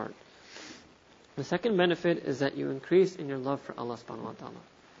in your heart. The second benefit is that you increase in your love for Allah subhanahu wa ta'ala.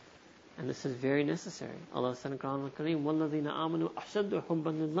 And this is very necessary. Allah said in the Quran al-Kareem, وَالَّذِينَ آمَنُوا أَشَدُّ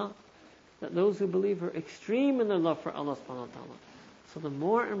حُبًّا لِلَّهِ, that those who believe are extreme in their love for Allah subhanahu wa ta'ala. So the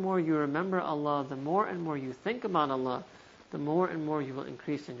more and more you remember Allah, the more and more you think about Allah, the more and more you will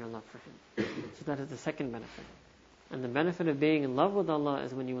increase in your love for Him. So that is the second benefit. And the benefit of being in love with Allah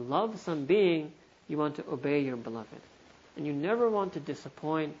is when you love some being, you want to obey your beloved. And you never want to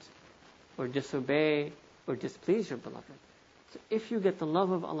disappoint or disobey or displease your beloved. So if you get the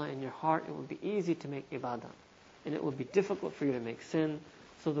love of Allah in your heart, it will be easy to make ibadah. And it will be difficult for you to make sin.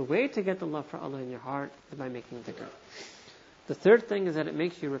 So the way to get the love for Allah in your heart is by making dhikr. The third thing is that it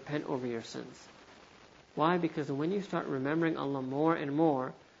makes you repent over your sins. Why? Because when you start remembering Allah more and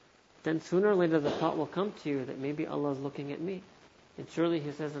more, then sooner or later the thought will come to you that maybe Allah is looking at me. And surely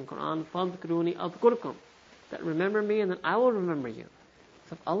He says in Quran, فَاذْكُرُونِي أَذْكُرْكُمْ, that remember me and then I will remember you.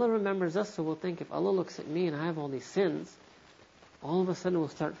 So if Allah remembers us, so we'll think, if Allah looks at me and I have all these sins, all of a sudden we'll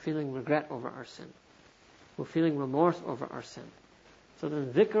start feeling regret over our sin. We're feeling remorse over our sin. So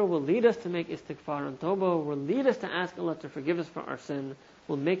then dhikr will lead us to make istighfar and tawbah, will lead us to ask Allah to forgive us for our sin,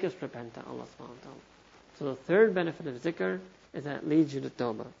 will make us repent to Allah subhanahu wa ta'ala. So the third benefit of zikr is that it leads you to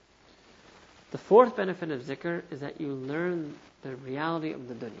tawbah. The fourth benefit of zikr is that you learn the reality of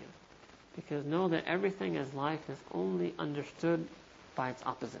the dunya. Because know that everything as life is only understood by its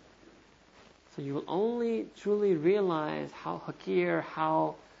opposite. So you will only truly realize how hakir,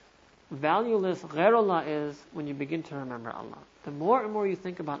 how valueless ghairullah is when you begin to remember Allah. The more and more you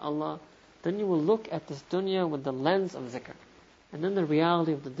think about Allah, then you will look at this dunya with the lens of zikr. And then the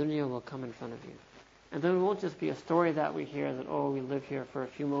reality of the dunya will come in front of you. And then it won't just be a story that we hear that, oh, we live here for a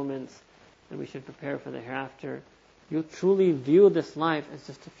few moments and we should prepare for the hereafter. You'll truly view this life as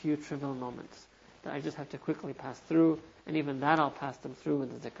just a few trivial moments that I just have to quickly pass through, and even that I'll pass them through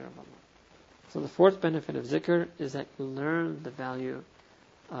with the zikr of Allah. So the fourth benefit of zikr is that you learn the value,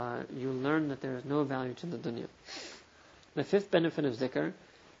 you learn that there is no value to the dunya. The fifth benefit of zikr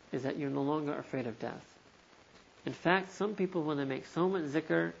is that you're no longer afraid of death. In fact, some people, when they make so much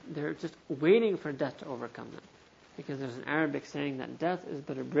zikr, they're just waiting for death to overcome them. Because there's an Arabic saying that death is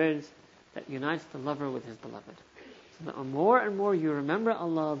but a bridge that unites the lover with his beloved. So the more and more you remember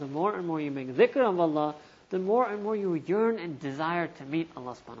Allah, the more and more you make dhikr of Allah, the more and more you yearn and desire to meet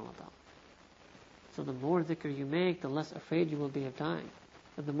Allah subhanahu wa ta'ala. So the more dhikr you make, the less afraid you will be of dying.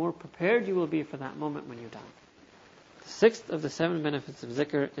 And the more prepared you will be for that moment when you die. The sixth of the 7 benefits of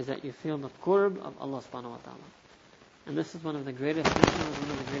zikr is that you feel the qurb of Allah subhanahu wa ta'ala. And this is one of the greatest blessings,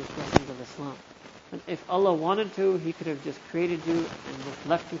 one of the greatest blessings of Islam. And if Allah wanted to, He could have just created you and just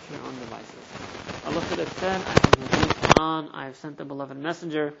left you to your own devices. Allah could have said, I have revealed Quran, I have sent the beloved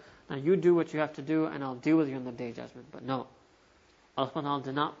messenger, now you do what you have to do and I'll deal with you in the day of judgment. But no. Allah subhanahu wa ta'ala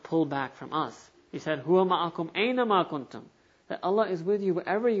did not pull back from us. He said, Huwa ma'akum ayna ma kuntum. That Allah is with you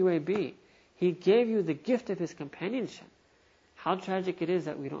wherever you may be. He gave you the gift of His companionship. How tragic it is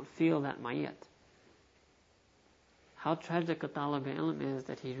that we don't feel that ma'iyat. How tragic a talib ilm is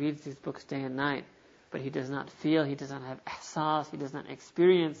that he reads these books day and night, but he does not feel, he does not have ihsas, he does not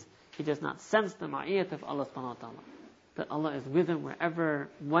experience, he does not sense the ma'iyat of Allah subhanahu wa ta'ala. That Allah is with him wherever,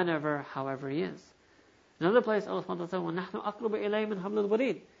 whenever, however He is. Another place Allah subhanahu wa ta'ala says, وَنَحْنُ أَقْرُبُ إِلَيْهِ مِنْ حَبْلِ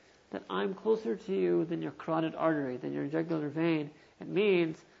الْوَرِيدِ. That I'm closer to you than your carotid artery, than your jugular vein. It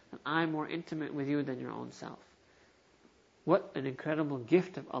means that I'm more intimate with you than your own self. What an incredible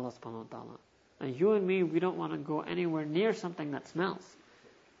gift of Allah subhanahu wa ta'ala. And you and me, we don't want to go anywhere near something that smells.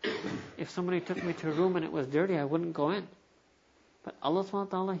 If somebody took me to a room and it was dirty, I wouldn't go in. But Allah subhanahu wa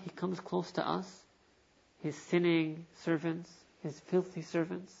ta'ala, He comes close to us, His sinning servants, His filthy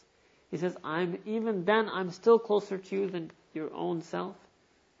servants. He says, even then I'm still closer to you than your own self.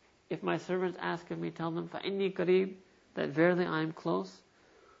 If my servants ask of me, tell them, فَإِنِّي قَرِيب, that verily I am close.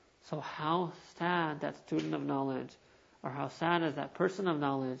 So how sad that student of knowledge, or how sad is that person of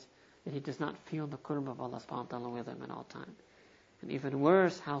knowledge, that he does not feel the qurb of Allah subhanahu wa ta'ala with him at all time. And even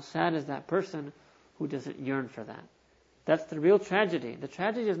worse, how sad is that person who doesn't yearn for that. That's the real tragedy. The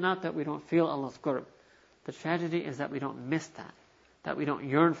tragedy is not that we don't feel Allah's qurb. The tragedy is that we don't miss that we don't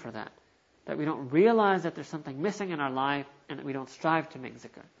yearn for that we don't realize that there's something missing in our life, and that we don't strive to make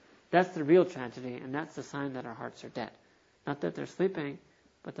zikr. That's the real tragedy, and that's the sign that our hearts are dead. Not that they're sleeping,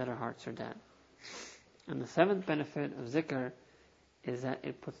 but that our hearts are dead. And the 7th benefit of zikr is that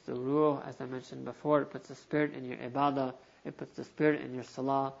it puts the ruh, as I mentioned before, it puts the spirit in your ibadah, it puts the spirit in your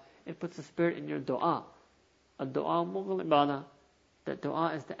salah, it puts the spirit in your dua. A dua mughal ibadah, that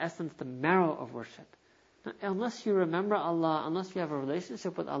dua is the essence, the marrow of worship. Now, unless you remember Allah, unless you have a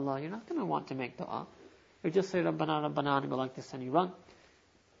relationship with Allah, you're not going to want to make dua. You just say Rabbana, Rabbana, and go like this and you run.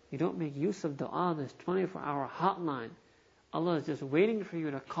 You don't make use of dua, this 24-hour hotline. Allah is just waiting for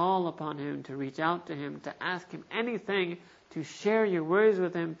you to call upon Him, to reach out to Him, to ask Him anything, to share your worries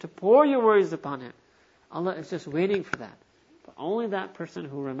with Him, to pour your worries upon Him. Allah is just waiting for that. But only that person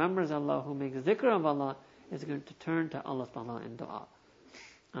who remembers Allah, who makes dhikr of Allah, is going to turn to Allah subhanahu wa ta'ala in dua.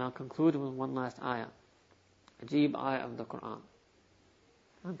 And I'll conclude with one last ayah. Ajib ayah of the Quran.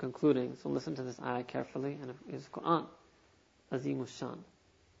 I'm concluding, so listen to this ayah carefully, and it is Quran. Azimus Shan.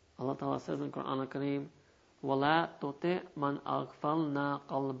 Allah Ta'ala says in Quran al-Kareem, وَلَا تُطِعْ مَنْ أَغْفَلْنَا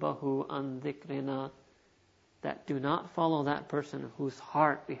قَلْبَهُ عَنْ ذِكْرِنَا. That do not follow that person whose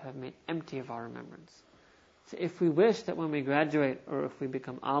heart we have made empty of our remembrance. So if we wish that when we graduate, or if we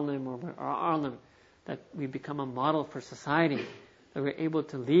become alim or alim, that we become a model for society, that we're able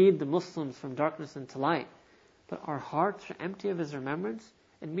to lead the Muslims from darkness into light, but our hearts are empty of His remembrance,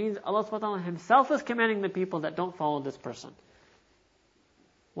 it means Allah subhanahu wa ta'ala Himself is commanding the people that don't follow this person.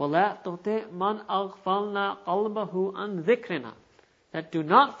 وَلَا تُطِعْ مَنْ أَغْفَلْنَا قَلْبَهُ عَنْ ذِكْرِنَا. That do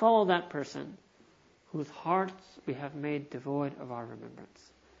not follow that person whose hearts we have made devoid of our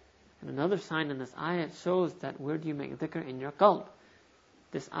remembrance. And another sign in this ayat shows that where do you make dhikr? In your qalb.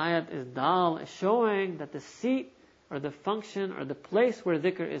 This ayat is dal, is showing that the seat or the function or the place where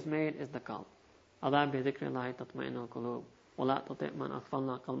dhikr is made is the qalb. أَلَا بِذِكْرِ اللَّهِ تَطْمَئِنُّ الْقُلُوبُ وَلَا تُطِعْ مَنْ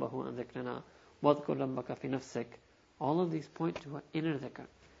أَغْفَلْنَا قَلْبَهُ عَنْ ذِكْرِنَا وَاذْكُرْ رَبَّكَ فِي نَفْسِكَ. All of these point to an inner dhikr.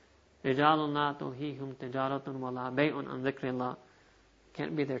 رِجَالٌ لَا تُلْهِيهِمْ تِجَارَةٌ وَلَا بَيْءٌ عَنْ ذِكْرِ اللَّهِ.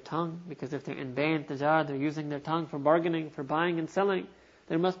 Can't be their tongue, because if they're in bayn tijar, they're using their tongue for bargaining, for buying and selling.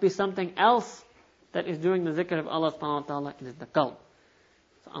 There must be something else that is doing the zikr of Allah subhanahu wa ta'ala. It is the qalb.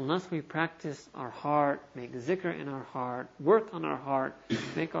 So unless we practice our heart, make zikr in our heart, work on our heart,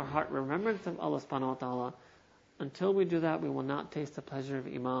 make our heart remembrance of Allah subhanahu wa ta'ala, until we do that, we will not taste the pleasure of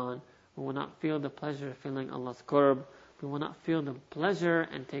iman. We will not feel the pleasure of feeling Allah's qurb. We will not feel the pleasure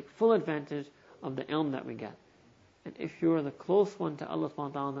and take full advantage of the ilm that we get. And if you are the close one to Allah subhanahu wa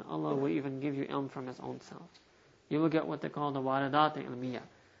ta'ala, then Allah will even give you ilm from His own self. You will get what they call the waradat ilmiyah.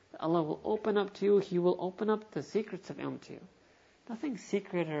 Allah will open up to you, He will open up the secrets of ilm to you. Nothing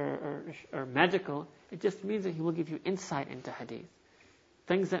secret or magical. It just means that He will give you insight into hadith.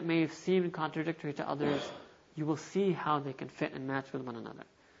 Things that may have seemed contradictory to others, you will see how they can fit and match with one another.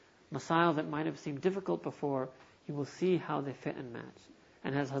 Masail that might have seemed difficult before, you will see how they fit and match.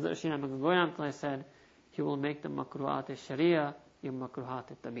 And as Hazrat Shri Ahmad Gangohi said, He will make the makruhat sharia your makruhat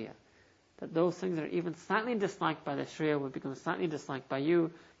tabi'ah. That those things that are even slightly disliked by the sharia will become slightly disliked by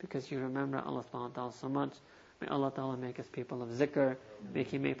you because you remember Allah subhanahu wa ta'ala so much. May Allah ta'ala make us people of zikr, make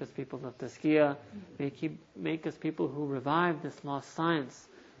He make us people of tazkiyah, make He make us people who revive this lost science,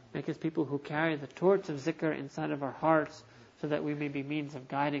 make us people who carry the torch of zikr inside of our hearts, so that we may be means of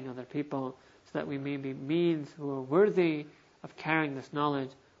guiding other people, so that we may be means who are worthy of carrying this knowledge.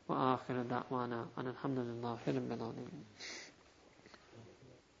 Wa akhiru da'wana alhamdulillahi rabbil alamin.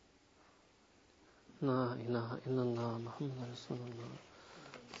 La ilaha illallah Muhammadur Rasulullah.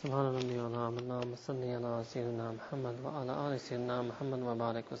 Subhana rabbi wa la Allahumma salli ala sayyidina Muhammad wa ala ali sayyidina Muhammad wa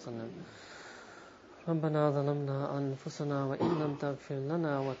barik wa sallam. ربنا ظلمنا أنفسنا وإن لم تغفر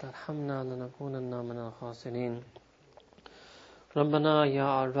لنا وترحمنا لنكونن من الخاسرين. Rabbana, Ya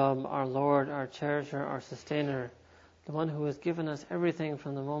our Rabb, our Lord, our Cherisher, our Sustainer, the one who has given us everything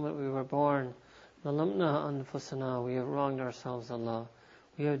from the moment we were born. Zalamna anfusana, we have wronged ourselves, Allah.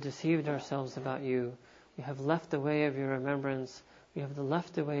 We have deceived ourselves about you. We have left the way of your remembrance. We have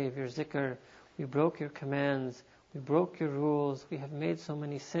left the way of your zikr. We broke your commands. We broke your rules. We have made so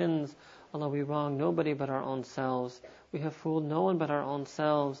many sins. Allah, we wrong nobody but our own selves. We have fooled no one but our own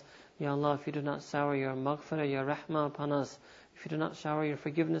selves. Ya Allah, if you do not shower your maghfirah, your rahmah upon us, if you do not shower your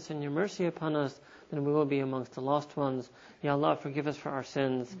forgiveness and your mercy upon us, then we will be amongst the lost ones. Ya Allah, forgive us for our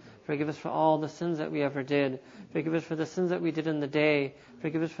sins. Forgive us for all the sins that we ever did. Forgive us for the sins that we did in the day.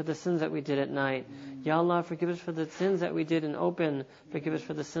 Forgive us for the sins that we did at night. Ya Allah, forgive us for the sins that we did in open. Forgive us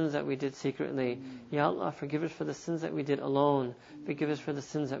for the sins that we did secretly. Ya Allah, forgive us for the sins that we did alone. Forgive us for the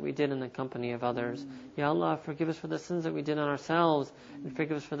sins that we did in the company of others. Ya Allah, forgive us for the sins that we did on ourselves, and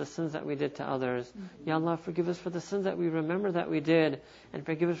forgive us for the sins that we did to others. Ya Allah, forgive us for the sins that we remember that we did, and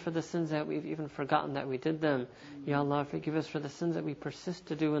forgive us for the sins that we've even forgotten that we did them. Ya Allah, forgive us for the sins that we persist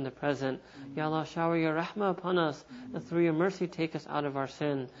to do in the present. Ya Allah, shower your rahmah upon us, and through your mercy take us out of our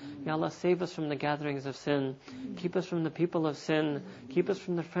sin. Ya Allah, save us from the gatherings of sin. Keep us from the people of sin. Keep us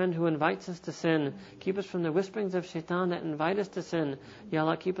from the friend who invites us to sin. Keep us from the whisperings of shaitan that invite us to sin. Ya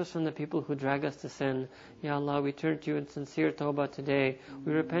Allah, keep us from the people who drag us to sin. Ya Allah, we turn to you in sincere tawbah today.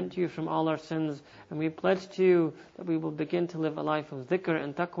 We repent to you from all our sins, and we pledge to you that we will begin to live a life of dhikr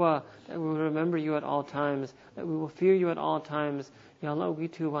and taqwa, that we will remember you at all times, that we will fear you at all times. Ya Allah, we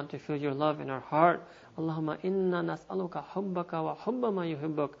too want to feel your love in our heart. Allahumma inna nas'aluka hubbaka wa hubba ma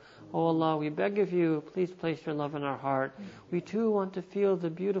yuhibbuk. Oh Allah, we beg of you, please place your love in our heart. We too want to feel the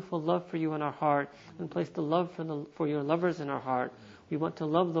beautiful love for you in our heart, and place the love for your lovers in our heart. We want to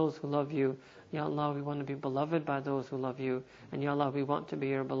love those who love you. Ya Allah, we want to be beloved by those who love you. And Ya Allah, we want to be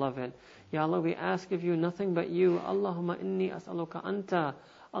your beloved. Ya Allah, we ask of you nothing but you. Allahumma inni as'aluka anta.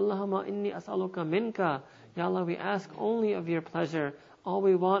 Allahumma inni as'aluka minka. Ya Allah, we ask only of your pleasure. All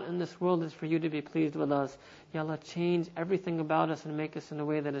we want in this world is for you to be pleased with us. Ya Allah, change everything about us and make us in a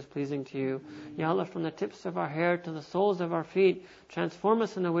way that is pleasing to you. Ya Allah, from the tips of our hair to the soles of our feet, transform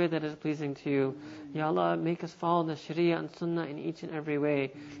us in a way that is pleasing to you. Ya Allah, make us follow the Sharia and Sunnah in each and every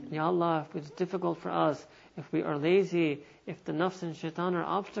way. Ya Allah, if it's difficult for us, if we are lazy, if the nafs and shaitan are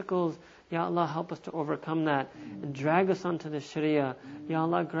obstacles, Ya Allah, help us to overcome that and drag us onto the Sharia. Ya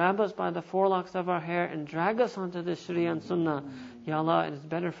Allah, grab us by the forelocks of our hair and drag us onto the Sharia and Sunnah. Ya Allah, it is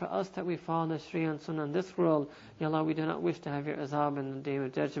better for us that we follow the Sharia and Sunnah in this world. Ya Allah, we do not wish to have your azab in the day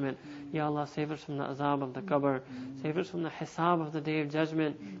of judgment. Ya Allah, save us from the azab of the qabr. Save us from the hisab of the day of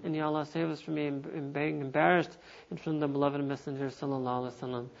judgment. And Ya Allah, save us from being embarrassed in front of the beloved Messenger sallallahu alaihi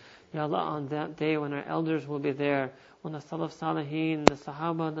wasallam. Ya Allah, on that day when our elders will be there, when the Salaf Salihin, the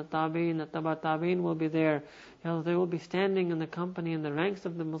Sahaba, the Tabi'in, the Taba Tabi'in will be there, Ya Allah, they will be standing in the company in the ranks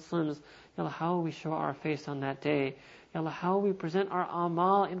of the Muslims. Ya Allah, how will we show our face on that day? Ya Allah, how we present our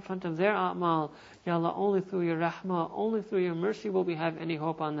amal in front of their amal. Ya Allah, only through your rahmah, only through your mercy will we have any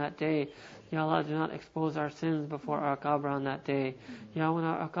hope on that day. Ya Allah, do not expose our sins before our akabr on that day. Ya, when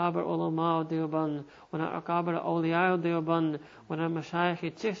our akabr ulama Deoband, when our akabr awliya Deoband, when our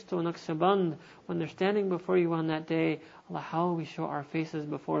mashayikh Chishtu Naqshband, when they're standing before you on that day, Allah, how we show our faces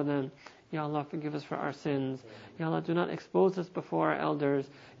before them. Ya Allah, forgive us for our sins. Ya Allah, do not expose us before our elders.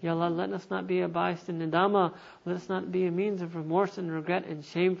 Ya Allah, let us not be a biased in nidama. Let us not be a means of remorse and regret and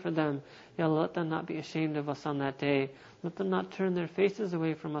shame for them. Ya Allah, let them not be ashamed of us on that day. Let them not turn their faces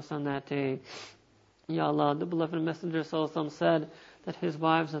away from us on that day. Ya Allah, the beloved Messenger ﷺ said that his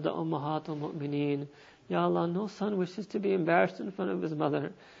wives are the ummahatul mu'mineen. Ya Allah, no son wishes to be embarrassed in front of his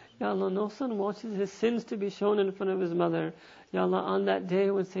mother. Ya Allah, no son wants his sins to be shown in front of his mother. Ya Allah, on that day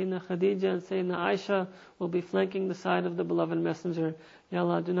when Sayyidina Khadija and Sayyidina Aisha will be flanking the side of the beloved messenger, Ya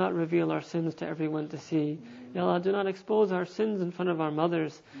Allah, do not reveal our sins to everyone to see. Ya Allah, do not expose our sins in front of our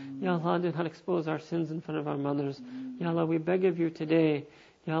mothers. Ya Allah, do not expose our sins in front of our mothers. Ya Allah, we beg of you today.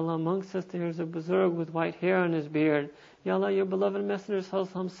 Ya Allah, amongst us there is a Buzurg with white hair on his beard. Ya Allah, your beloved Messenger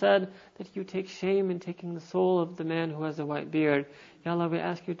ﷺ said that you take shame in taking the soul of the man who has a white beard. Ya Allah, we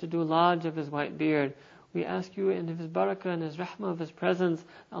ask you to do lodge of his white beard. We ask you in his barakah and his rahmah of his presence,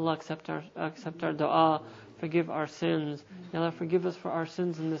 Allah accept our dua, forgive our sins. Ya Allah, forgive us for our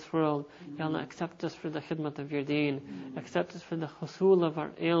sins in this world. Ya Allah, accept us for the khidmat of your deen. Accept us for the husul of our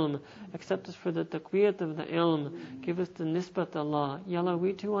ilm. Accept us for the taqwiyat of the ilm. Give us the nisbat, Allah. Ya Allah,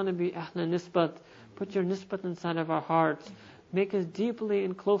 we too want to be ahla nisbat. Put your nisbat inside of our hearts. Make us deeply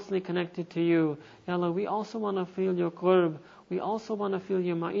and closely connected to you. Ya Allah, we also want to feel your qurb. We also want to feel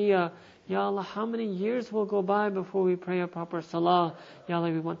your ma'iyah. Ya Allah, how many years will go by before we pray a proper salah? Ya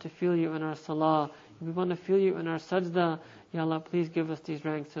Allah, we want to feel you in our salah. We want to feel you in our sajda. Ya Allah, please give us these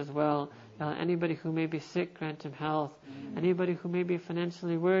ranks as well. Ya Allah, anybody who may be sick, grant him health. Anybody who may be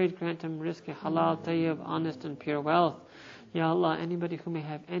financially worried, grant him rizq, halal, tayyib, honest and pure wealth. Ya Allah, anybody who may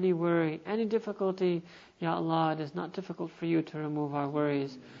have any worry, any difficulty, Ya Allah, it is not difficult for you to remove our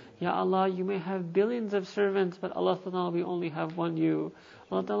worries. Ya Allah, you may have billions of servants, but Allah Ta'ala, we only have one you.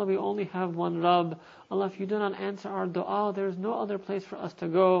 Allah Ta'ala, we only have one Rabb. Allah, if you do not answer our dua, there is no other place for us to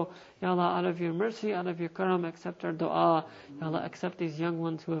go. Ya Allah, out of your mercy, out of your karam, accept our dua. Ya Allah, accept these young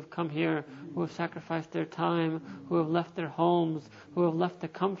ones who have come here, who have sacrificed their time, who have left their homes, who have left the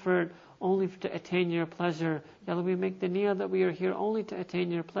comfort, only to attain your pleasure. Ya Allah, we make the niyyah that we are here only to attain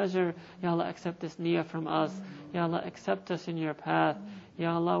your pleasure. Ya Allah, accept this niyyah from us. Ya Allah, accept us in your path.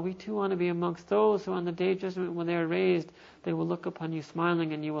 Ya Allah, we too want to be amongst those who on the day of judgment when they are raised, they will look upon you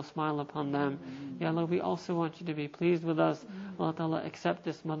smiling and you will smile upon them. Ya Allah, we also want you to be pleased with us. Allah Ta'ala, accept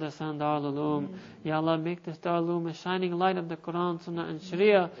this madrasa and Darul Uloom. Ya Allah, make this Darul Uloom a shining light of the Quran, Sunnah and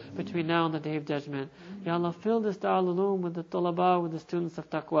Sharia between now and the day of judgment. Ya Allah, fill this Darul Uloom with the tulaba, with the students of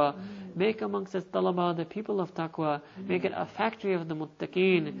taqwa. Make amongst this talaba the people of taqwa. Make it a factory of the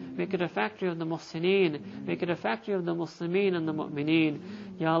muttaqeen. Make it a factory of the muhsineen. Make it a factory of the muslimin and the mu'mineen.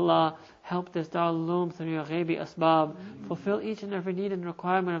 Ya Allah, help this Darul Uloom through your ghaibi asbab. Fulfill each and every need and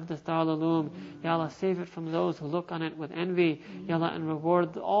requirement of this Darul Uloom. Ya Allah, save it from those who look on it with envy. Ya Allah, and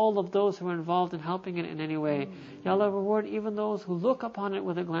reward all of those who are involved in helping it in any way. Ya Allah, reward even those who look upon it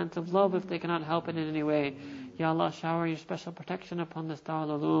with a glance of love if they cannot help it in any way. Ya Allah, shower your special protection upon this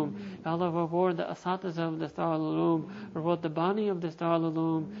Darul Uloom. Ya Allah, reward the asatiza of this Darul Uloom. Reward the bani of this Darul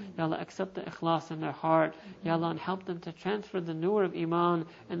Uloom. Ya Allah, accept the ikhlas in their heart. Ya Allah, and help them to transfer the nur of iman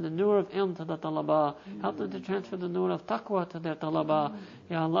and the nur of ilm to the talaba. Help them to transfer the nur of taqwa to their talaba.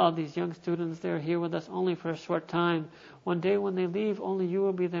 Ya Allah, these young students, they are here with us only for a short time. One day when they leave, only you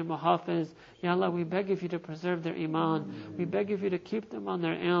will be their muhafiz. Ya Allah, we beg of you to preserve their iman. We beg of you to keep them on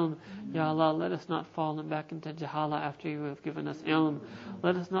their ilm. Ya Allah, let us not fall back into jahala after you have given us ilm.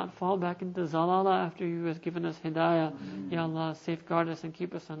 Let us not fall back into zalala after you have given us hidayah. Ya Allah, safeguard us and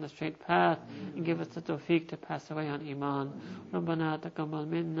keep us on the straight path and give us the tawfiq to pass away on iman. ربنا تقبل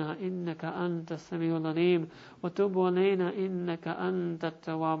منا إنك أنت السميع العليم وتب علينا إنك أنت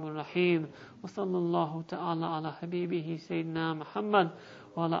التواب الرحيم وصلى الله تعالى على حبيبه سيدنا محمد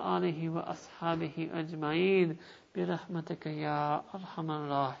وعلى آله وأصحابه أجمعين برحمتك يا أرحم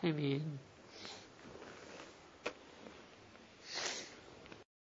الراحمين.